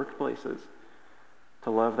in our workplaces, to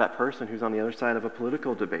love that person who's on the other side of a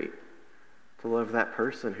political debate, to love that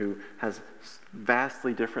person who has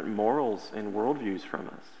vastly different morals and worldviews from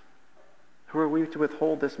us. Who are we to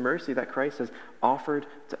withhold this mercy that Christ has offered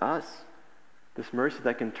to us? This mercy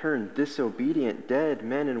that can turn disobedient, dead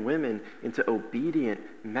men and women into obedient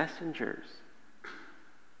messengers.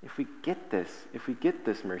 If we get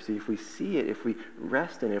this mercy, if we see it, if we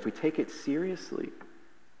rest in it, if we take it seriously,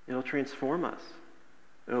 it'll transform us.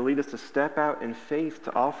 It'll lead us to step out in faith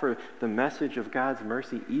to offer the message of God's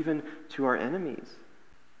mercy even to our enemies.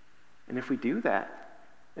 And if we do that,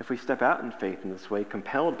 if we step out in faith in this way,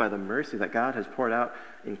 compelled by the mercy that God has poured out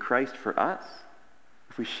in Christ for us,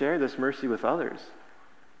 if we share this mercy with others,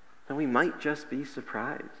 then we might just be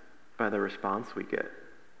surprised by the response we get.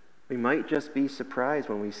 We might just be surprised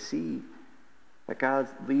when we see that God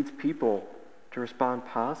leads people to respond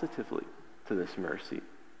positively to this mercy,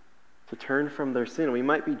 to turn from their sin. We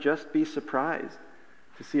might just be surprised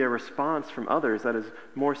to see a response from others that is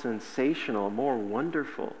more sensational, more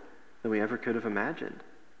wonderful than we ever could have imagined.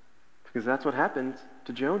 Because that's what happened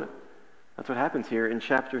to Jonah. That's what happens here in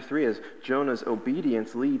chapter 3 as Jonah's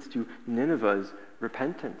obedience leads to Nineveh's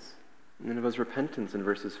repentance. Nineveh's repentance in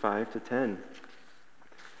verses 5 to 10.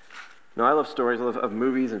 Now, I love stories of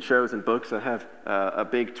movies and shows and books that have a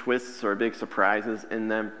big twists or big surprises in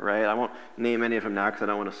them, right? I won't name any of them now because I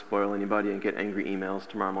don't want to spoil anybody and get angry emails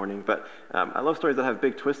tomorrow morning. But I love stories that have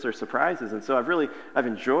big twists or surprises. And so I've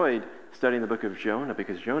enjoyed studying the book of Jonah,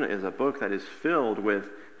 because Jonah is a book that is filled with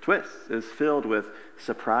twists. It is filled with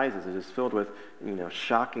surprises. It is filled with,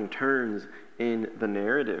 shocking turns in the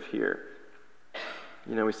narrative here.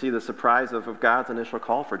 We see the surprise of God's initial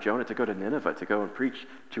call for Jonah to go to Nineveh, to go and preach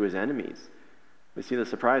to his enemies. We see the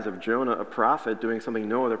surprise of Jonah, a prophet, doing something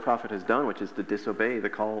no other prophet has done, which is to disobey the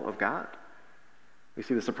call of God. We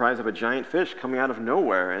see the surprise of a giant fish coming out of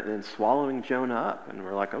nowhere and then swallowing Jonah up. And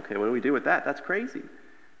we're like, okay, what do we do with that? That's crazy.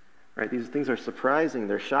 Right? These things are surprising,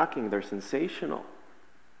 they're shocking, they're sensational.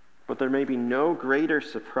 But there may be no greater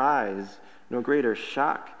surprise, no greater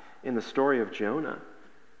shock in the story of Jonah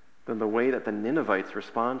than the way that the Ninevites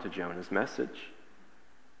respond to Jonah's message.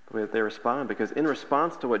 The way that they respond, because in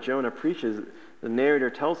response to what Jonah preaches, the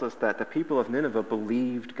narrator tells us that the people of Nineveh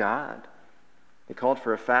believed God. They called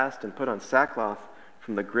for a fast and put on sackcloth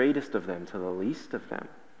from the greatest of them to the least of them.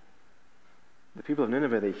 The people of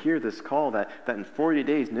Nineveh, they hear this call that in 40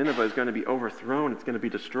 days Nineveh is going to be overthrown, it's going to be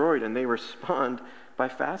destroyed, and they respond by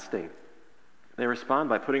fasting. They respond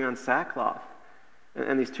by putting on sackcloth.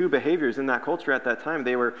 And these two behaviors in that culture at that time,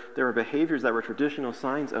 they were behaviors that were traditional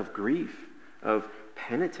signs of grief, of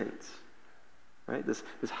penitence. Right? This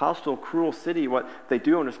hostile, cruel city, what they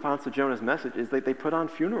do in response to Jonah's message is they put on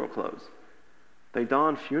funeral clothes. They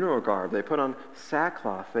don funeral garb. They put on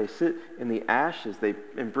sackcloth. They sit in the ashes. They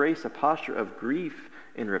embrace a posture of grief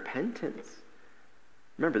and repentance.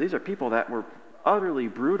 Remember, these are people that were utterly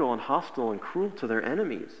brutal and hostile and cruel to their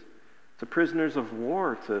enemies, to prisoners of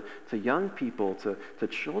war, to young people, to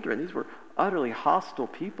children. These were utterly hostile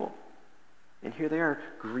people. And here they are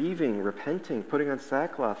grieving, repenting, putting on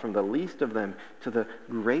sackcloth from the least of them to the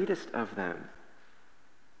greatest of them.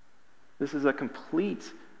 This is a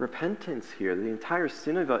complete repentance here. The entire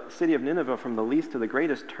city of Nineveh, from the least to the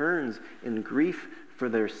greatest, turns in grief for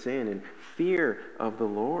their sin and fear of the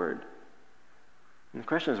Lord. And the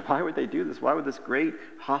question is, why would they do this? Why would this great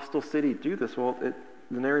hostile city do this? Well, the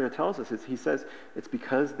narrator tells us, he says, it's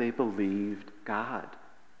because they believed God.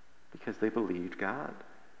 Because they believed God.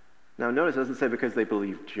 Now notice it doesn't say because they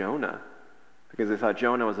believed Jonah, because they thought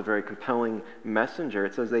Jonah was a very compelling messenger.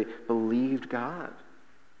 It says they believed God.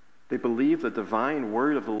 They believed the divine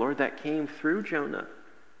word of the Lord that came through Jonah.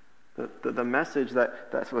 The message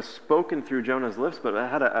that was spoken through Jonah's lips, but it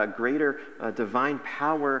had a greater divine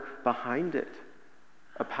power behind it.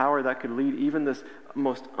 A power that could lead even this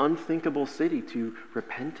most unthinkable city to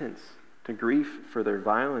repentance, to grief for their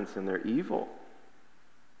violence and their evil.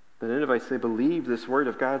 The Ninevites, they believed this word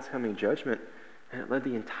of God's coming judgment, and it led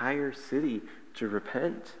the entire city to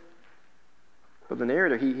repent. But the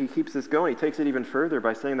narrator, he keeps this going. He takes it even further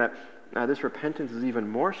by saying that this repentance is even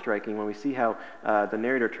more striking when we see how the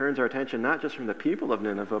narrator turns our attention not just from the people of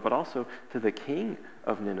Nineveh, but also to the king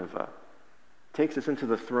of Nineveh. Takes us into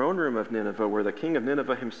the throne room of Nineveh, where the king of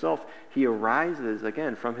Nineveh himself, he arises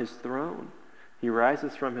again from his throne. He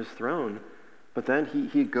rises from his throne, but then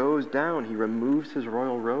he goes down, he removes his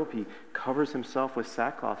royal robe, he covers himself with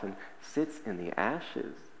sackcloth and sits in the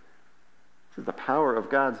ashes. This is the power of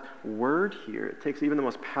God's word here. It takes even the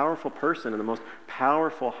most powerful person in the most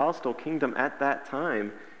powerful hostile kingdom at that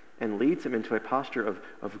time and leads him into a posture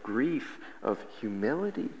of grief, of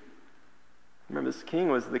humility. Remember, this king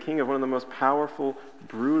was the king of one of the most powerful,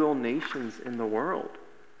 brutal nations in the world.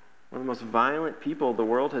 One of the most violent people the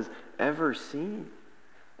world has ever seen.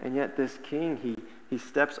 And yet this king, he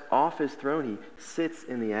steps off his throne, he sits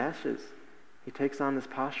in the ashes. He takes on this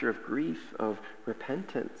posture of grief, of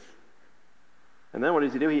repentance. And then what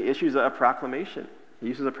does he do? He issues a proclamation. He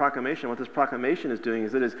uses a proclamation. What this proclamation is doing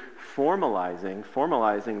is it is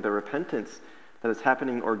formalizing the repentance that is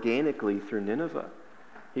happening organically through Nineveh.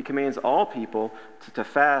 He commands all people to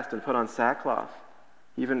fast and put on sackcloth.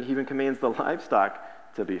 He even commands the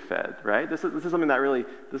livestock to be fed, right? This is something that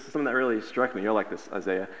really struck me. You're like this,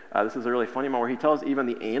 Isaiah. This is a really funny moment where he tells even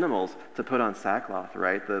the animals to put on sackcloth,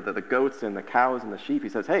 right? The goats and the cows and the sheep. He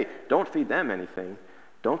says, hey, don't feed them anything.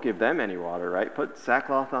 Don't give them any water, right? Put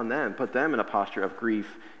sackcloth on them. Put them in a posture of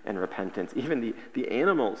grief and repentance. Even the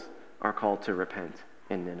animals are called to repent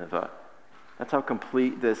in Nineveh. That's how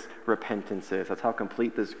complete this repentance is. That's how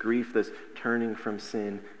complete this grief, this turning from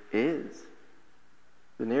sin is.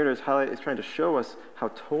 The narrative is trying to show us how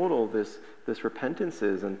total this repentance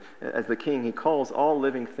is. And as the king, he calls all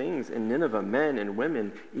living things in Nineveh, men and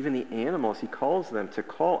women, even the animals, he calls them to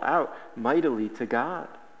call out mightily to God,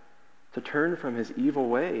 to turn from his evil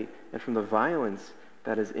way and from the violence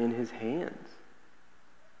that is in his hands.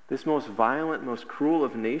 This most violent, most cruel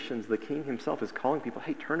of nations, the king himself is calling people,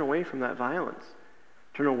 hey, turn away from that violence.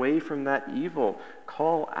 Turn away from that evil.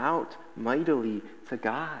 Call out mightily to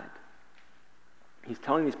God. He's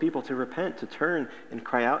telling these people to repent, to turn and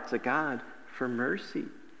cry out to God for mercy.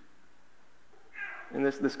 And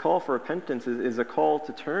this call for repentance is a call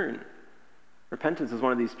to turn. Repentance is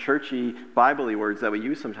one of these churchy, Bible-y words that we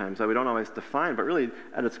use sometimes that we don't always define, but really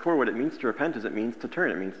at its core what it means to repent is it means to turn.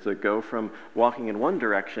 It means to go from walking in one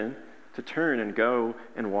direction to turn and go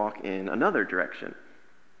and walk in another direction.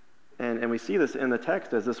 And we see this in the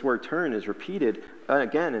text as this word turn is repeated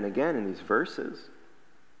again and again in these verses.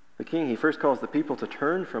 The king, he first calls the people to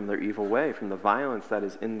turn from their evil way, from the violence that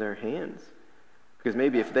is in their hands. Because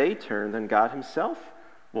maybe if they turn, then God himself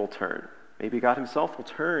will turn. Maybe God himself will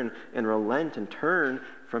turn and relent and turn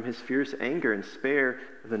from his fierce anger and spare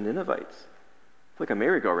the Ninevites. It's like a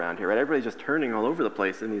merry-go-round here, right? Everybody's just turning all over the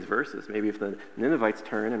place in these verses. Maybe if the Ninevites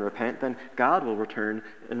turn and repent, then God will turn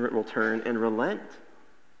and relent.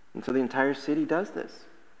 And so the entire city does this.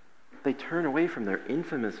 They turn away from their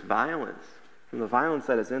infamous violence, from the violence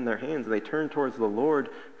that is in their hands. They turn towards the Lord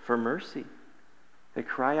for mercy. They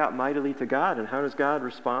cry out mightily to God. And how does God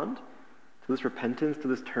respond to this repentance, to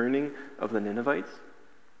this turning of the Ninevites?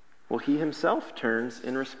 Well, he himself turns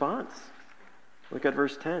in response. Look at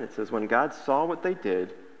verse 10. It says, when God saw what they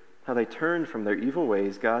did, how they turned from their evil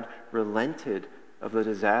ways, God relented of the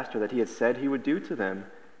disaster that he had said he would do to them,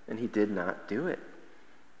 and he did not do it.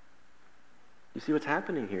 You see what's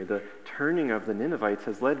happening here? The turning of the Ninevites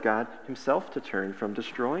has led God himself to turn from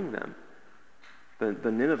destroying them.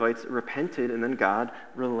 The Ninevites repented, and then God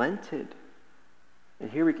relented. And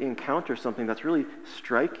here we encounter something that's really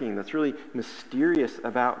striking, that's really mysterious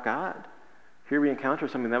about God. Here we encounter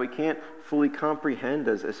something that we can't fully comprehend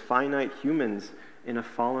as finite humans in a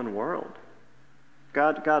fallen world.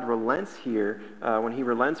 God relents here. When he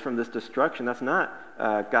relents from this destruction, that's not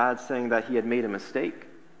God saying that he had made a mistake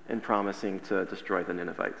in promising to destroy the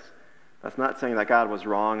Ninevites. That's not saying that God was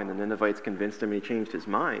wrong and the Ninevites convinced him and he changed his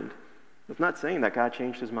mind. It's not saying that God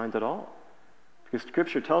changed his mind at all. Because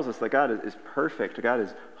Scripture tells us that God is perfect. God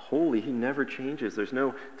is holy. He never changes. There's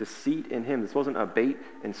no deceit in him. This wasn't a bait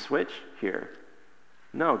and switch here.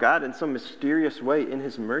 No, God in some mysterious way, in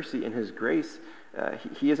his mercy, in his grace,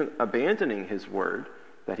 he isn't abandoning his word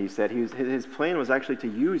that he said. His plan was actually to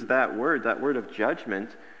use that word of judgment,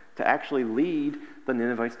 to actually lead the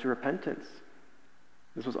Ninevites to repentance.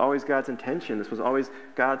 This was always God's intention. This was always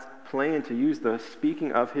God's plan to use the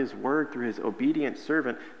speaking of his word through his obedient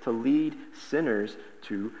servant to lead sinners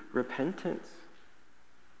to repentance.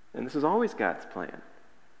 And this is always God's plan.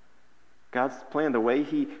 God's plan, the way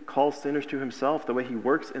he calls sinners to himself, the way he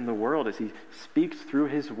works in the world, is he speaks through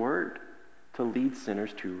his word to lead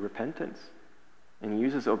sinners to repentance. And he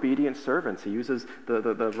uses obedient servants. He uses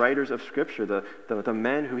the writers of Scripture, the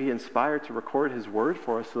men who he inspired to record his word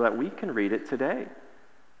for us so that we can read it today.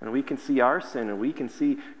 And we can see our sin, and we can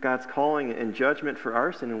see God's calling and judgment for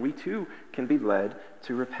our sin, and we too can be led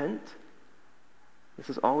to repent. This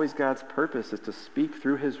is always God's purpose, is to speak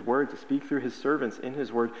through his word, to speak through his servants in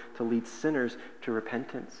his word, to lead sinners to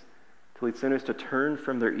repentance, to lead sinners to turn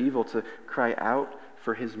from their evil, to cry out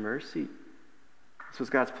for his mercy. This was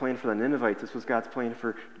God's plan for the Ninevites. This was God's plan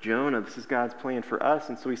for Jonah. This is God's plan for us.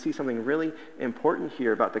 And so we see something really important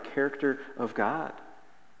here about the character of God.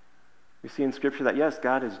 We see in Scripture that, yes,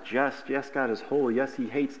 God is just. Yes, God is holy. Yes, he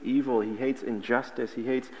hates evil. He hates injustice.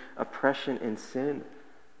 He oppression and sin.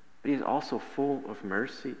 But he is also full of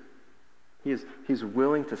mercy. He's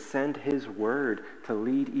willing to send his word to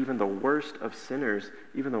lead even the worst of sinners,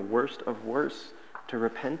 even the worst of worst, to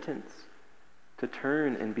repentance, to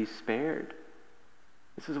turn and be spared.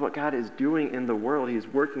 This is what God is doing in the world. He is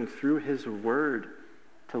working through his word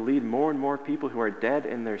to lead more and more people who are dead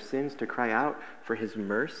in their sins to cry out for his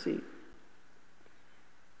mercy.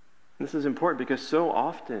 And this is important because so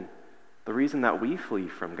often the reason that we flee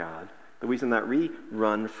from God, the reason that we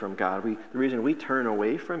run from God, the reason we turn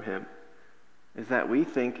away from him, is that we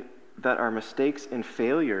think that our mistakes and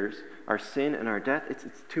failures, our sin and our death, it's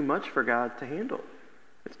too much for God to handle.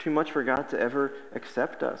 It's too much for God to ever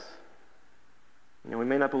accept us. We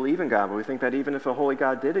may not believe in God, but we think that even if a holy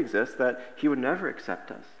God did exist, that he would never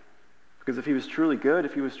accept us. Because if he was truly good,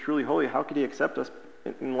 if he was truly holy, how could he accept us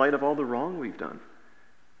in light of all the wrong we've done?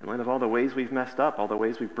 In light of all the ways we've messed up, all the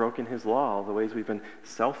ways we've broken his law, all the ways we've been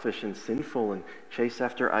selfish and sinful and chased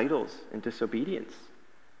after idols and disobedience.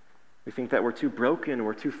 We think that we're too broken,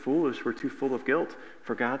 we're too foolish, we're too full of guilt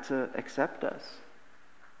for God to accept us.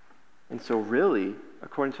 And so really,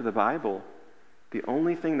 according to the Bible, the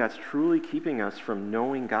only thing that's truly keeping us from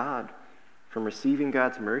knowing God, from receiving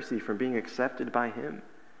God's mercy, from being accepted by him,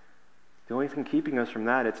 the only thing keeping us from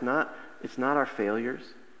that, it's not our failures,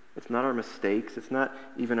 it's not our mistakes, it's not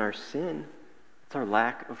even our sin, it's our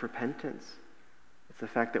lack of repentance. It's the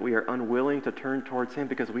fact that we are unwilling to turn towards him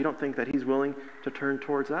because we don't think that he's willing to turn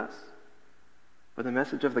towards us. But the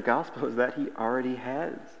message of the gospel is that he already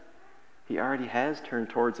has. He already has turned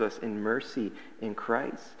towards us in mercy in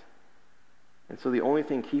Christ. And so the only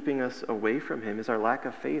thing keeping us away from him is our lack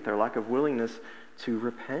of faith, our lack of willingness to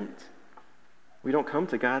repent. We don't come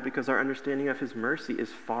to God because our understanding of his mercy is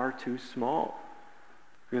far too small.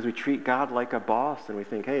 Because we treat God like a boss and we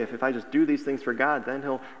think, hey, if I just do these things for God, then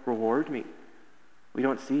he'll reward me. We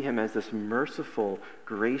don't see him as this merciful,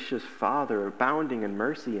 gracious Father, abounding in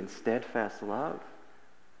mercy and steadfast love,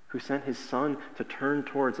 who sent his Son to turn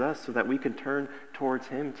towards us so that we can turn towards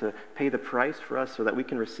him, to pay the price for us so that we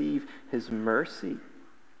can receive his mercy.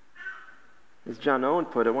 As John Owen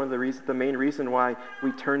put it, the main reason why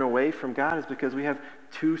we turn away from God is because we have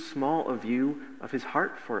too small a view of his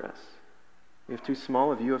heart for us. We have too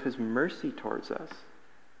small a view of his mercy towards us.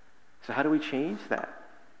 So how do we change that?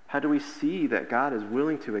 How do we see that God is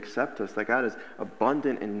willing to accept us, that God is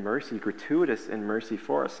abundant in mercy, gratuitous in mercy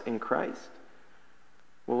for us in Christ?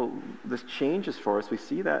 Well, this changes for us. We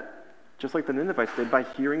see that just like the Ninevites did by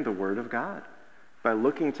hearing the word of God, by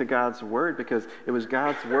looking to God's word, because it was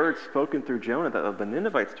God's word spoken through Jonah that led the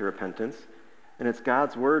Ninevites to repentance, and it's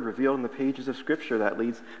God's word revealed in the pages of Scripture that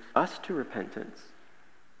leads us to repentance.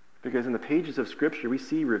 Because in the pages of Scripture, we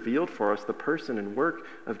see revealed for us the person and work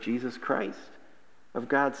of Jesus Christ, of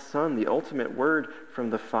God's Son, the ultimate word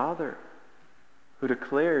from the Father, who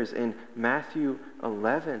declares in Matthew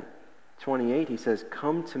 11:28, he says,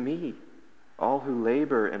 "Come to me, all who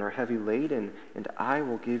labor and are heavy laden, and I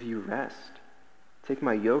will give you rest. Take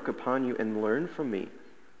my yoke upon you and learn from me,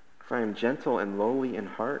 for I am gentle and lowly in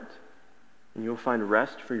heart, and you will find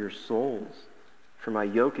rest for your souls. For my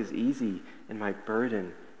yoke is easy and my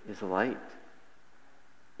burden is light."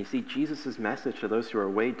 You see, Jesus' message to those who are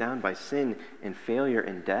weighed down by sin and failure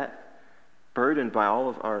and death, burdened by all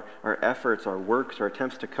of our efforts, our works, our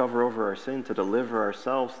attempts to cover over our sin, to deliver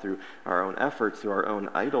ourselves through our own efforts, through our own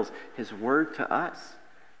idols, his word to us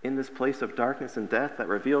in this place of darkness and death that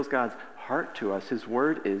reveals God's heart to us, his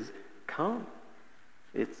word is come.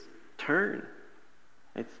 It's turn.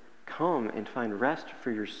 It's come and find rest for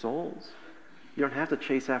your souls. You don't have to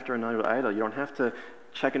chase after another idol. You don't have to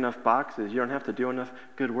check enough boxes. You don't have to do enough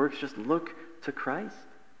good works. Just look to Christ.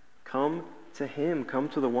 Come to him. Come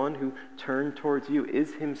to the one who turned towards you,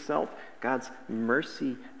 is himself God's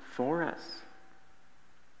mercy for us.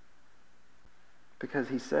 Because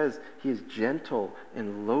he says he is gentle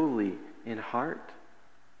and lowly in heart.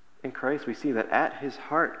 In Christ we see that at his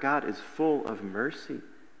heart God is full of mercy,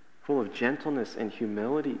 full of gentleness and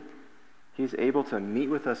humility. He's able to meet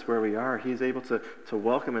with us where we are. He's able to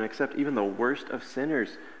welcome and accept even the worst of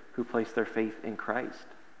sinners who place their faith in Christ.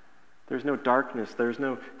 There's no darkness, there's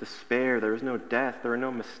no despair, there is no death, there are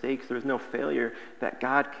no mistakes, there is no failure that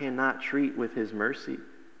God cannot treat with his mercy.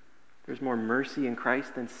 There's more mercy in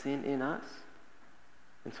Christ than sin in us.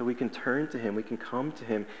 And so we can turn to him, we can come to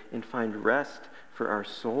him and find rest for our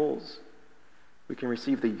souls. We can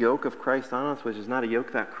receive the yoke of Christ on us, which is not a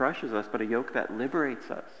yoke that crushes us, but a yoke that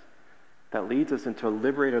liberates us, that leads us into a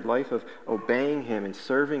liberated life of obeying him and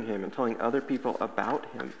serving him and telling other people about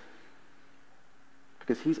him.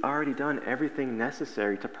 Because he's already done everything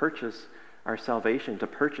necessary to purchase our salvation, to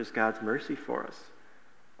purchase God's mercy for us.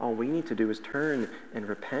 All we need to do is turn and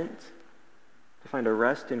repent, to find a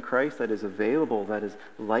rest in Christ that is available, that is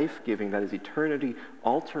life-giving, that is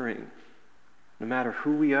eternity-altering, no matter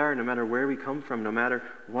who we are, no matter where we come from, no matter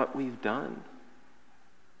what we've done.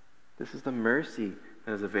 This is the mercy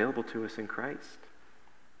that is available to us in Christ.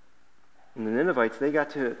 And the Ninevites, they got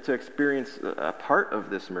to experience a part of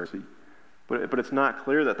this mercy. But it's not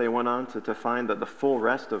clear that they went on to find the full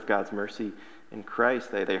rest of God's mercy in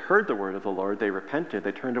Christ. They heard the word of the Lord, they repented,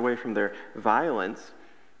 they turned away from their violence,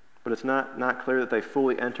 but it's not clear that they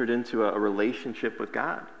fully entered into a relationship with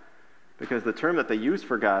God. Because the term that they use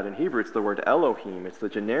for God in Hebrew, it's the word Elohim. It's the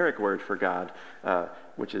generic word for God,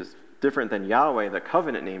 which is different than Yahweh, the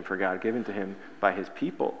covenant name for God given to him by his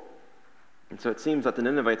people. And so it seems that the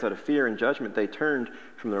Ninevites, out of fear and judgment, they turned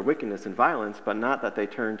from their wickedness and violence, but not that they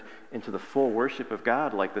turned into the full worship of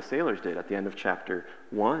God like the sailors did at the end of chapter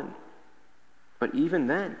 1. But even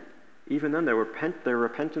then their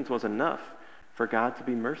repentance was enough for God to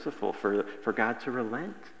be merciful, for God to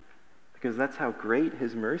relent. Because that's how great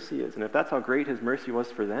his mercy is. And if that's how great his mercy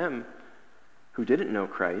was for them who didn't know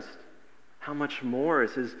Christ, how much more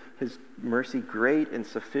is his mercy great and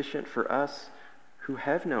sufficient for us who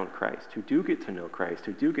have known Christ, who do get to know Christ,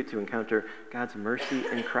 who do get to encounter God's mercy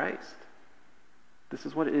in Christ. This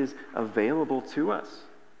is what is available to us.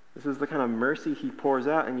 This is the kind of mercy he pours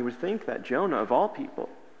out. And you would think that Jonah, of all people,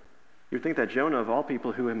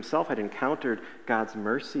 who himself had encountered God's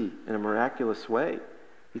mercy in a miraculous way,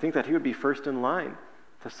 you think that he would be first in line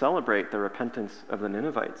to celebrate the repentance of the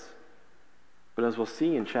Ninevites. But as we'll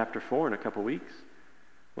see in chapter 4 in a couple weeks,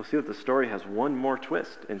 we'll see that the story has one more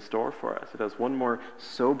twist in store for us. It has one more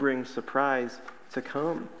sobering surprise to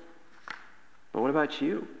come. But what about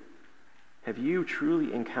you? Have you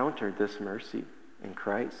truly encountered this mercy in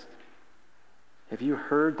Christ? Have you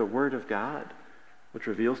heard the word of God, which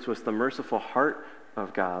reveals to us the merciful heart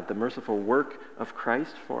of God, the merciful work of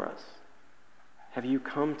Christ for us? Have you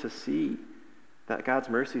come to see that God's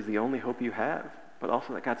mercy is the only hope you have, but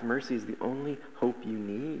also that God's mercy is the only hope you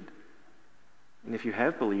need? And if you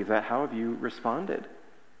have believed that, how have you responded?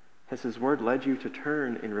 Has his word led you to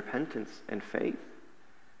turn in repentance and faith,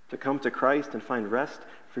 to come to Christ and find rest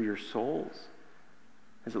for your souls?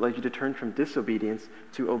 Has it led you to turn from disobedience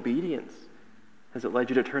to obedience? Has it led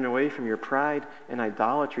you to turn away from your pride and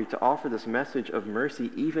idolatry to offer this message of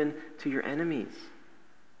mercy even to your enemies?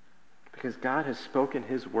 Because God has spoken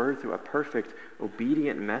his word through a perfect,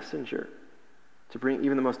 obedient messenger to bring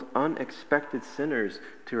even the most unexpected sinners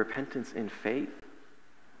to repentance in faith.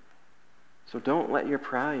 So don't let your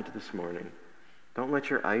pride this morning, don't let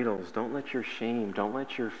your idols, don't let your shame, don't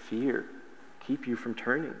let your fear keep you from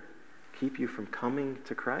turning, keep you from coming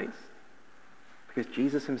to Christ. Because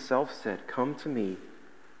Jesus himself said, "Come to me,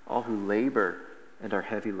 all who labor and are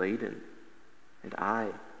heavy laden, and I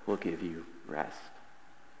will give you rest."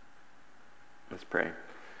 Let's pray.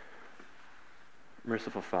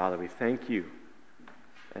 Merciful Father, we thank you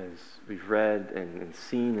as we've read and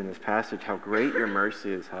seen in this passage how great your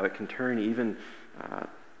mercy is, how it can turn even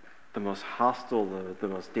the most hostile, the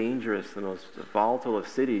most dangerous, the most volatile of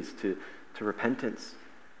cities to repentance,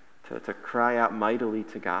 to cry out mightily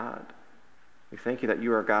to God. We thank you that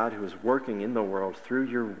you are God who is working in the world through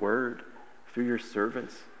your word, through your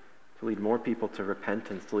servants, to lead more people to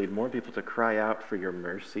repentance, to lead more people to cry out for your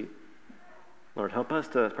mercy. Lord, help us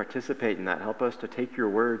to participate in that. Help us to take your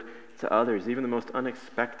word to others, even the most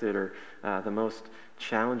unexpected or the most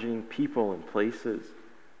challenging people and places,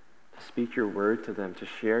 to speak your word to them, to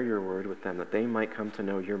share your word with them, that they might come to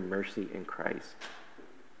know your mercy in Christ.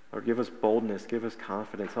 Lord, give us boldness, give us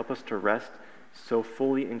confidence. Help us to rest so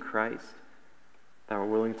fully in Christ that we're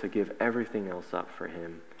willing to give everything else up for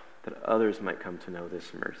him, that others might come to know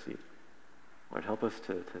this mercy. Lord, help us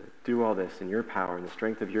to do all this in your power and the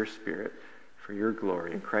strength of your Spirit, for your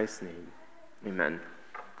glory. In Christ's name, amen.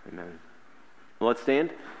 Amen. Well, let's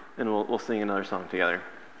stand and we'll sing another song together.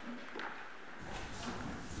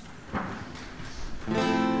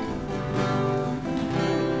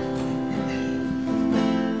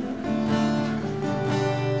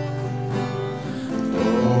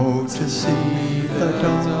 Oh, to see the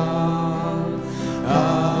dawn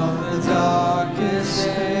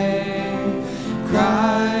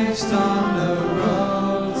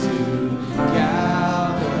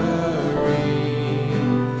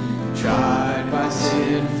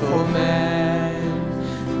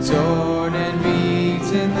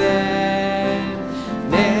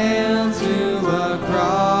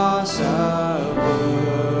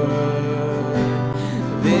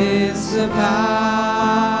the power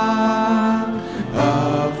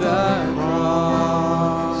of the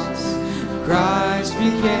cross. Christ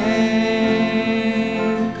became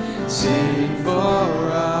sin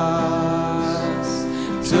for us,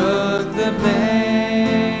 took the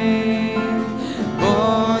blame,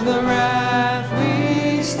 bore the wrath.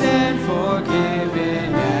 We stand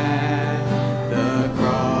forgiven at the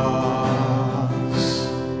cross.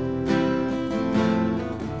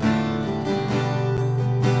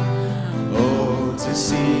 Oh, to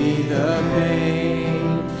see the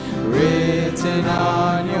pain written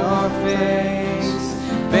on your face,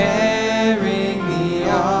 bearing the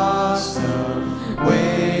awesome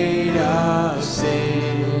weight of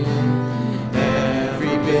sin,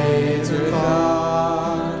 every bitter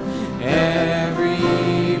thought, every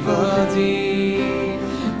evil deed,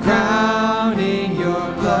 crowning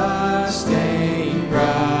your blood-stained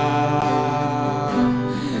brow.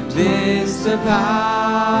 This the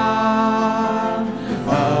power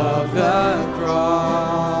of the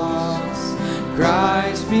cross.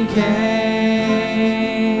 Christ became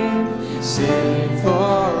sin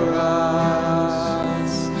for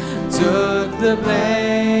us, took the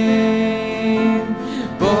blame,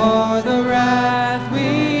 bore the wrath.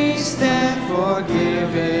 We stand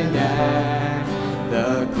forgiven at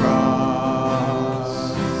the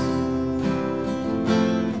cross.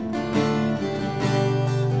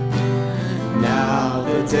 Now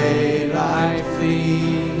the daylight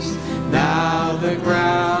flees, now the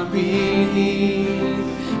ground beneath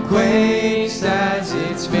quakes as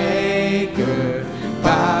its maker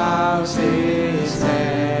bows his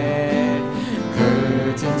head.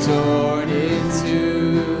 Curtain torn in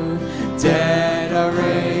two, dead are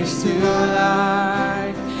raised to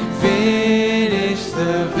life, finish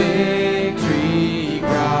the victory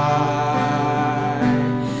cry.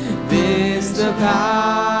 This the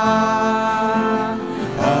power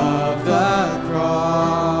of the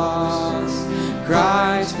cross.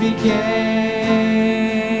 Christ became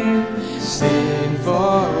sin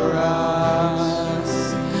for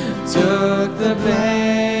us, took the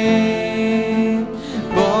blame,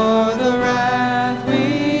 bore the wrath.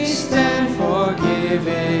 We stand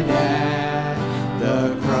forgiven at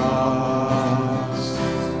the cross.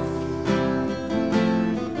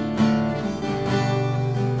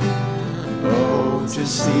 Oh, to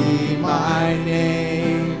see my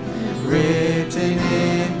name written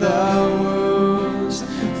in the wounds,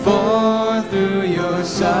 for through your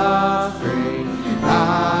suffering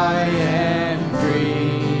I am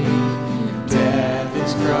free. Death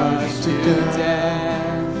is crushed to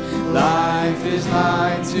death, life is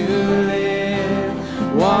mine to live,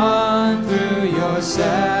 won through your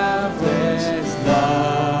selfless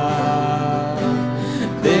love.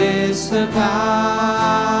 This the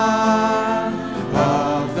power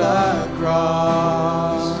of the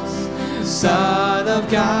cross. Son of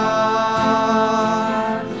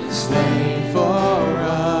God, slain for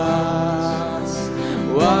us.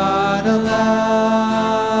 What a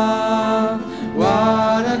love,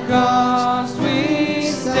 what a cost. We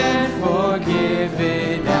stand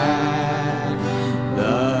forgiven at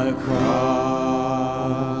the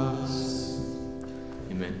cross.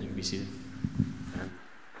 Amen. You can be seated.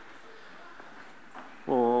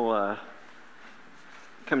 We'll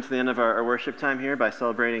come to the end of our worship time here by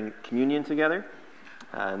celebrating communion together.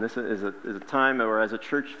 And this is a time where, as a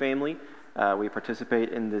church family, we participate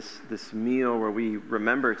in this meal where we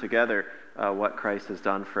remember together what Christ has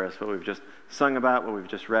done for us, what we've just sung about, what we've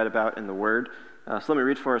just read about in the Word. So let me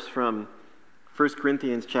read for us from 1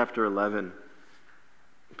 Corinthians chapter 11.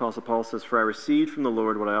 Apostle Paul says, "For I received from the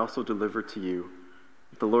Lord what I also delivered to you.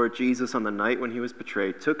 The Lord Jesus, on the night when he was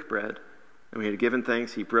betrayed, took bread, and when he had given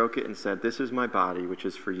thanks, he broke it and said, 'This is my body, which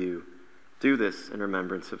is for you. Do this in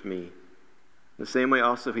remembrance of me.' The same way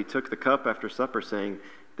also he took the cup after supper, saying,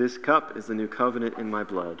 'This cup is the new covenant in my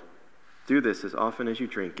blood. Do this as often as you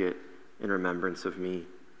drink it in remembrance of me.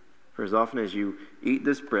 For as often as you eat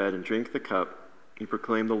this bread and drink the cup, you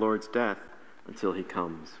proclaim the Lord's death until he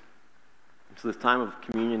comes.'" So this time of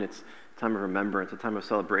communion, it's a time of remembrance, a time of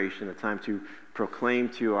celebration, a time to proclaim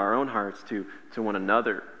to our own hearts, to one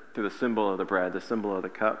another, through the symbol of the bread, the symbol of the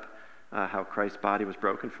cup, how Christ's body was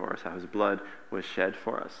broken for us, how his blood was shed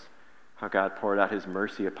for us, how God poured out his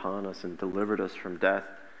mercy upon us and delivered us from death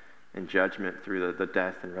and judgment through the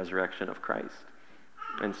death and resurrection of Christ.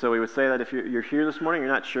 And so we would say that if you're here this morning,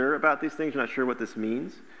 you're not sure about these things, you're not sure what this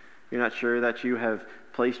means, you're not sure that you have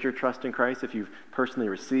placed your trust in Christ, if you've personally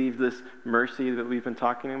received this mercy that we've been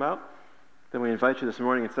talking about, then we invite you this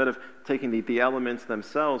morning, instead of taking the elements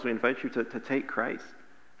themselves, we invite you to take Christ.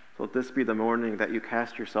 So let this be the morning that you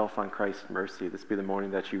cast yourself on Christ's mercy. This be the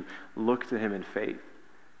morning that you look to him in faith.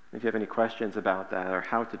 If you have any questions about that or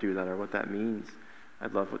how to do that or what that means,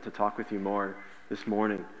 I'd love to talk with you more this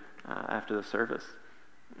morning after the service.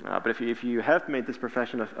 But if you have made this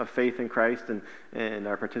profession of faith in Christ and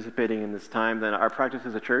are participating in this time, then our practice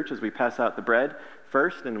as a church is we pass out the bread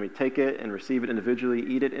first, and we take it and receive it individually,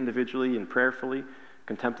 eat it individually and prayerfully,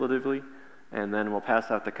 contemplatively, and then we'll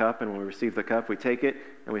pass out the cup, and when we receive the cup, we take it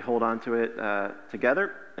and we hold on to it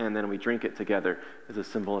together, and then we drink it together as a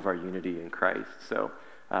symbol of our unity in Christ. So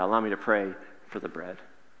allow me to pray for the bread.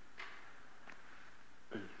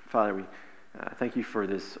 Father, we thank you for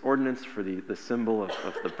this ordinance, for the symbol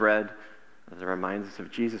of the bread that reminds us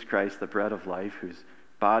of Jesus Christ, the bread of life, whose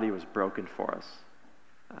body was broken for us,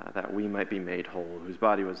 that we might be made whole, whose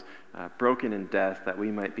body was broken in death, that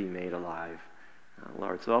we might be made alive.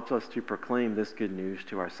 Lord, so help us to proclaim this good news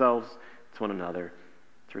to ourselves, to one another,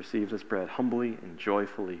 to receive this bread humbly and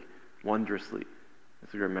joyfully, wondrously,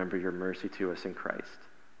 as we remember your mercy to us in Christ.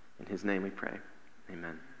 In his name we pray.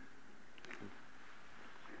 Amen.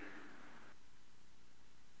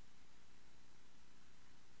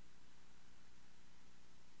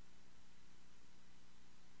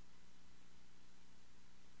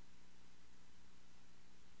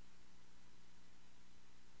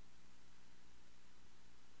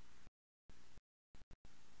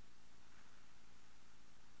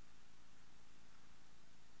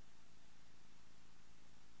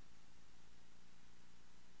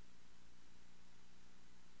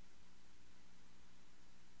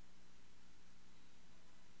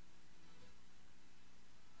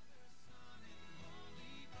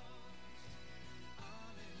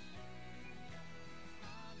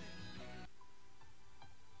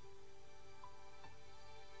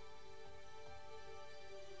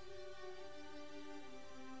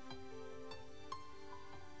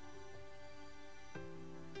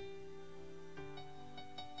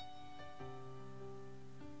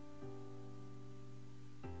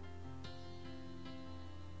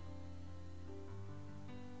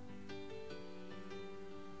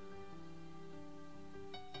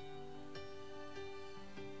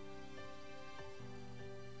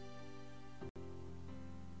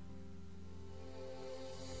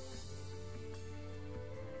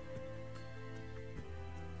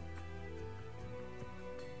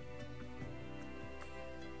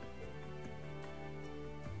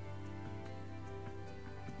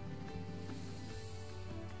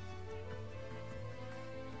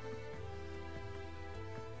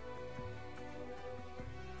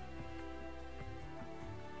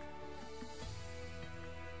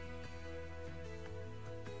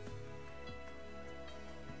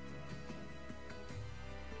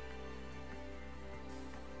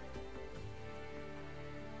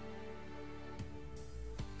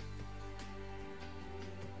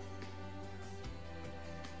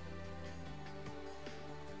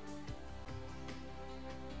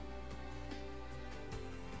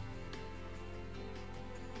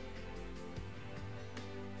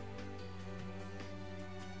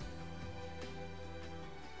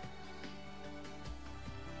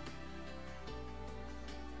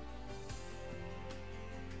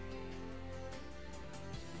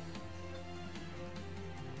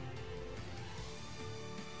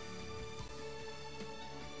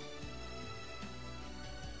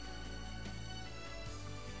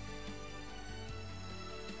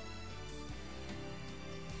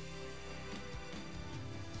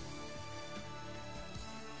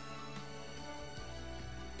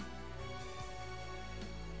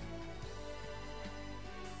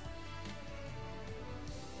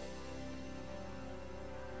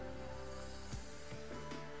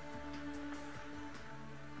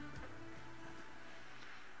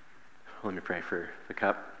 Let me pray for the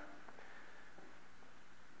cup.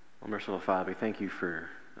 Oh, merciful Father, we thank you for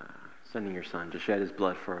sending your Son to shed his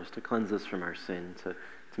blood for us, to cleanse us from our sin, to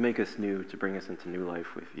make us new, to bring us into new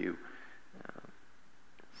life with you.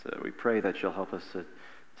 So we pray that you'll help us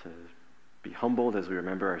to be humbled as we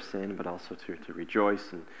remember our sin, but also to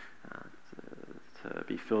rejoice and to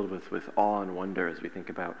be filled with awe and wonder as we think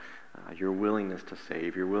about your willingness to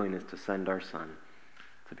save, your willingness to send our Son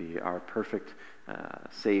to be our perfect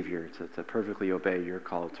Savior, to perfectly obey your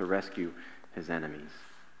call, to rescue his enemies,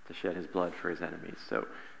 to shed his blood for his enemies. So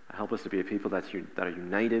help us to be a people that are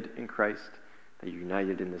united in Christ, that are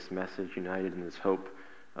united in this message, united in this hope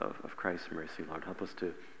of Christ's mercy, Lord. Help us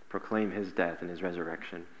to proclaim his death and his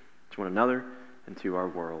resurrection to one another and to our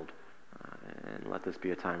world. And let this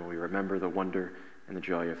be a time when we remember the wonder and the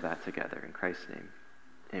joy of that together. In Christ's name,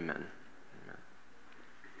 amen.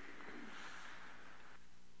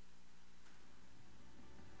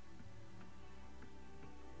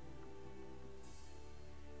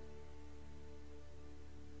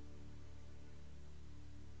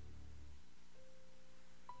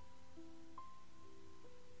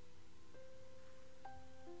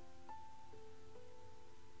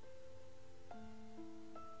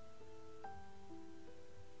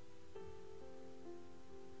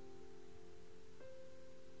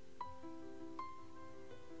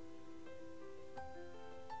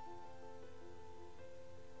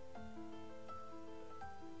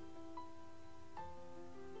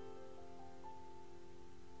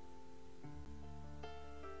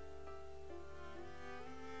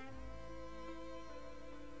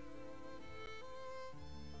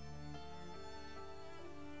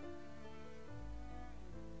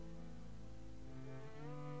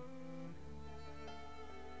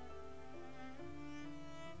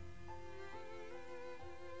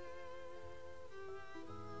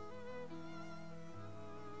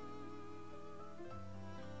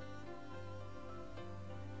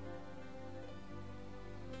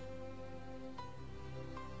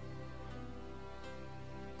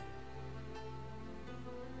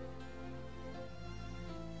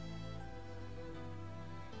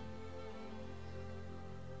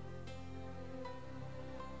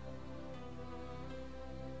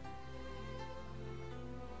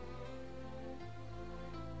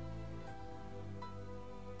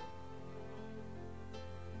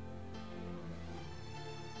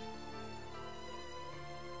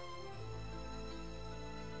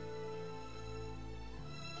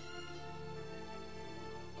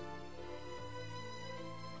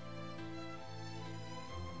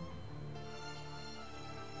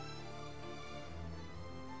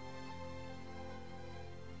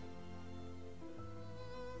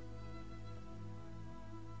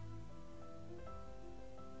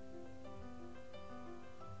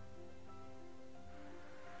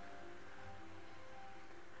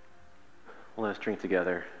 let us drink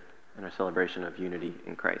together in our celebration of unity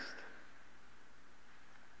in Christ.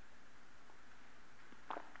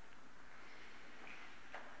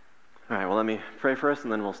 All right, well, let me pray for us,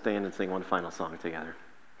 and then we'll stand and sing one final song together.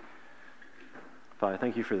 Father,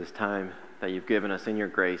 thank you for this time that you've given us in your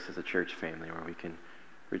grace as a church family, where we can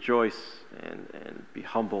rejoice and be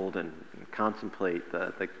humbled and contemplate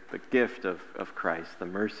the gift of Christ, the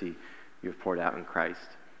mercy you've poured out in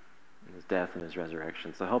Christ, in his death and his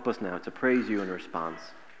resurrection. So help us now to praise you in response,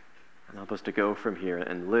 and help us to go from here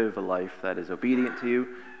and live a life that is obedient to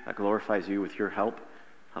you, that glorifies you with your help.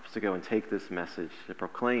 Help us to go and take this message, to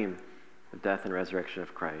proclaim the death and resurrection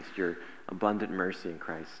of Christ, your abundant mercy in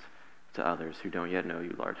Christ to others who don't yet know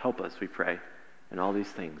you, Lord. Help us, we pray, in all these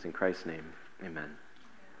things. In Christ's name, amen.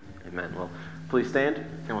 Amen. Well, please stand,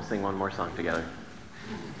 and we'll sing one more song together.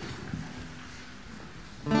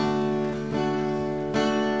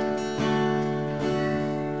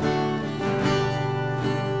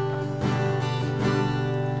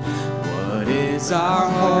 What is our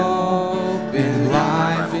hope in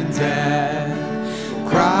life and death?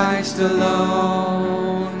 Christ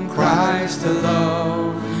alone, Christ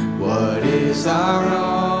alone. What is our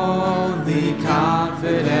only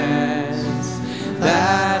confidence?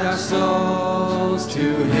 That our souls to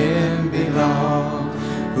him belong,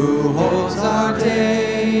 who holds our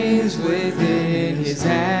days within his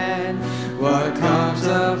hand. What comes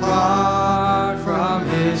apart from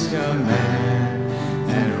his command,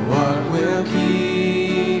 and what will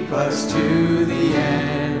keep us to the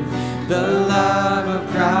end? The love of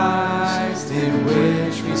Christ in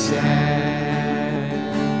which we stand.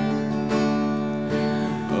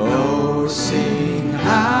 Oh, sing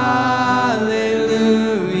hallelujah,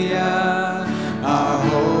 our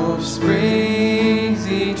hope springs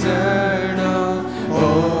eternal.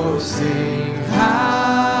 Oh, sing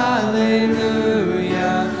hallelujah,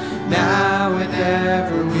 now and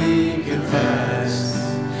ever we confess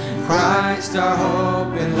Christ our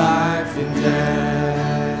hope in life and death.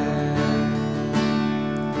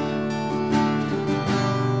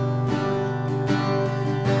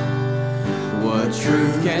 What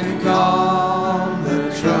truth can calm the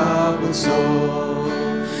troubled soul?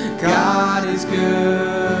 God is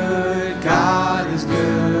good, God is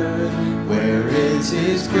good. Where is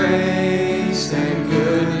his grace and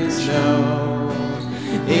goodness shown?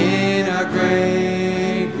 In our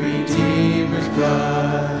great Redeemer's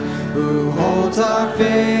blood, who holds our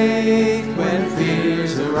faith when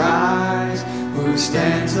fears arise, who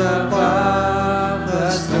stands above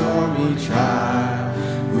the stormy trial,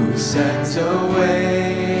 who sends a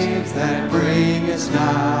waves that bring us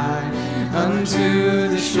nigh unto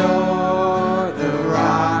the shore, the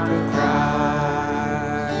rock of Christ.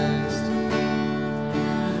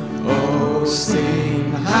 Oh,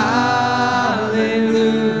 sing hallelujah,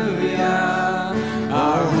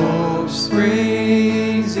 our hope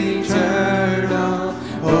springs eternal.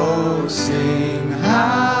 Oh, sing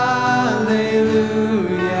hallelujah,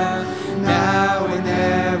 now and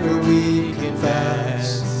ever we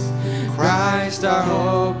confess Christ our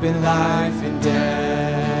hope in life and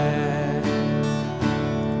death.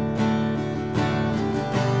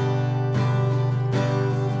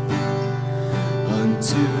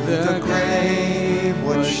 Unto the grave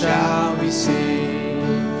what shall we sing?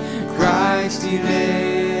 Christ he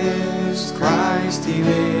lives, Christ he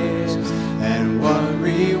lives. And what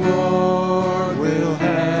reward will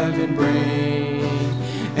heaven bring?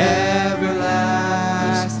 Everlasting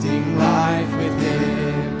life with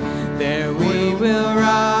him. There we will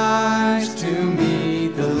rise to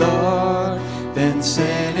meet the Lord. Then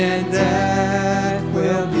sin and death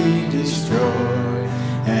will be destroyed,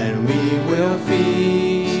 and we will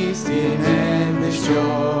feast in endless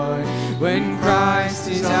joy when Christ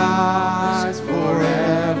is ours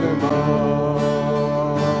forevermore.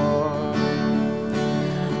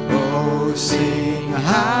 Oh, sing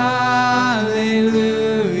hallelujah,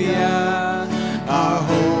 our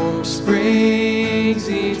hope springs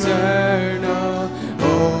eternal.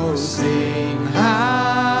 Oh, sing hallelujah,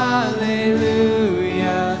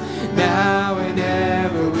 now and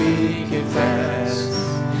ever we confess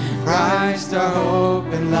Christ our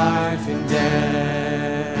hope in life and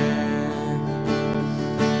death.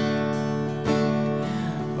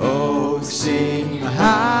 Oh, sing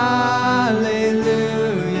hallelujah,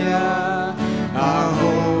 our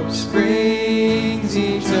hope springs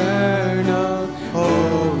eternal.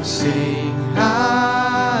 Oh, sing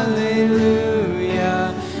hallelujah,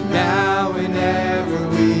 now and ever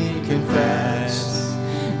we confess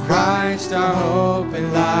Christ our hope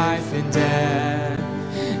in life and death.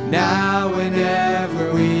 Now and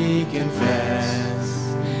ever we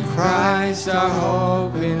confess Christ our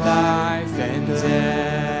hope in life and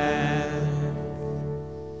death.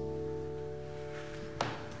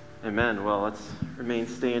 Amen. Well, let's remain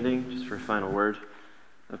standing just for a final word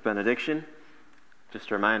of benediction.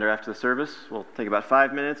 Just a reminder, after the service, we'll take about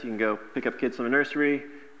 5 minutes. You can go pick up kids from the nursery,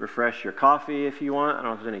 refresh your coffee if you want. I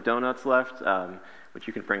don't know if there's any donuts left, which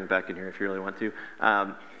you can bring back in here if you really want to.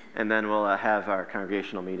 And then we'll have our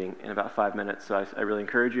congregational meeting in about 5 minutes. So I really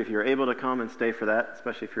encourage you, if you're able to come and stay for that,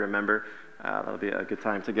 especially if you're a member, that'll be a good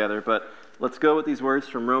time together. But let's go with these words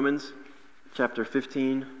from Romans chapter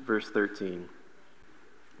 15, verse 13.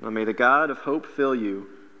 Now may the God of hope fill you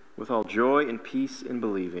with all joy and peace in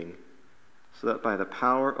believing, so that by the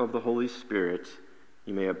power of the Holy Spirit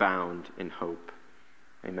you may abound in hope.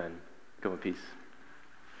 Amen. Go in peace.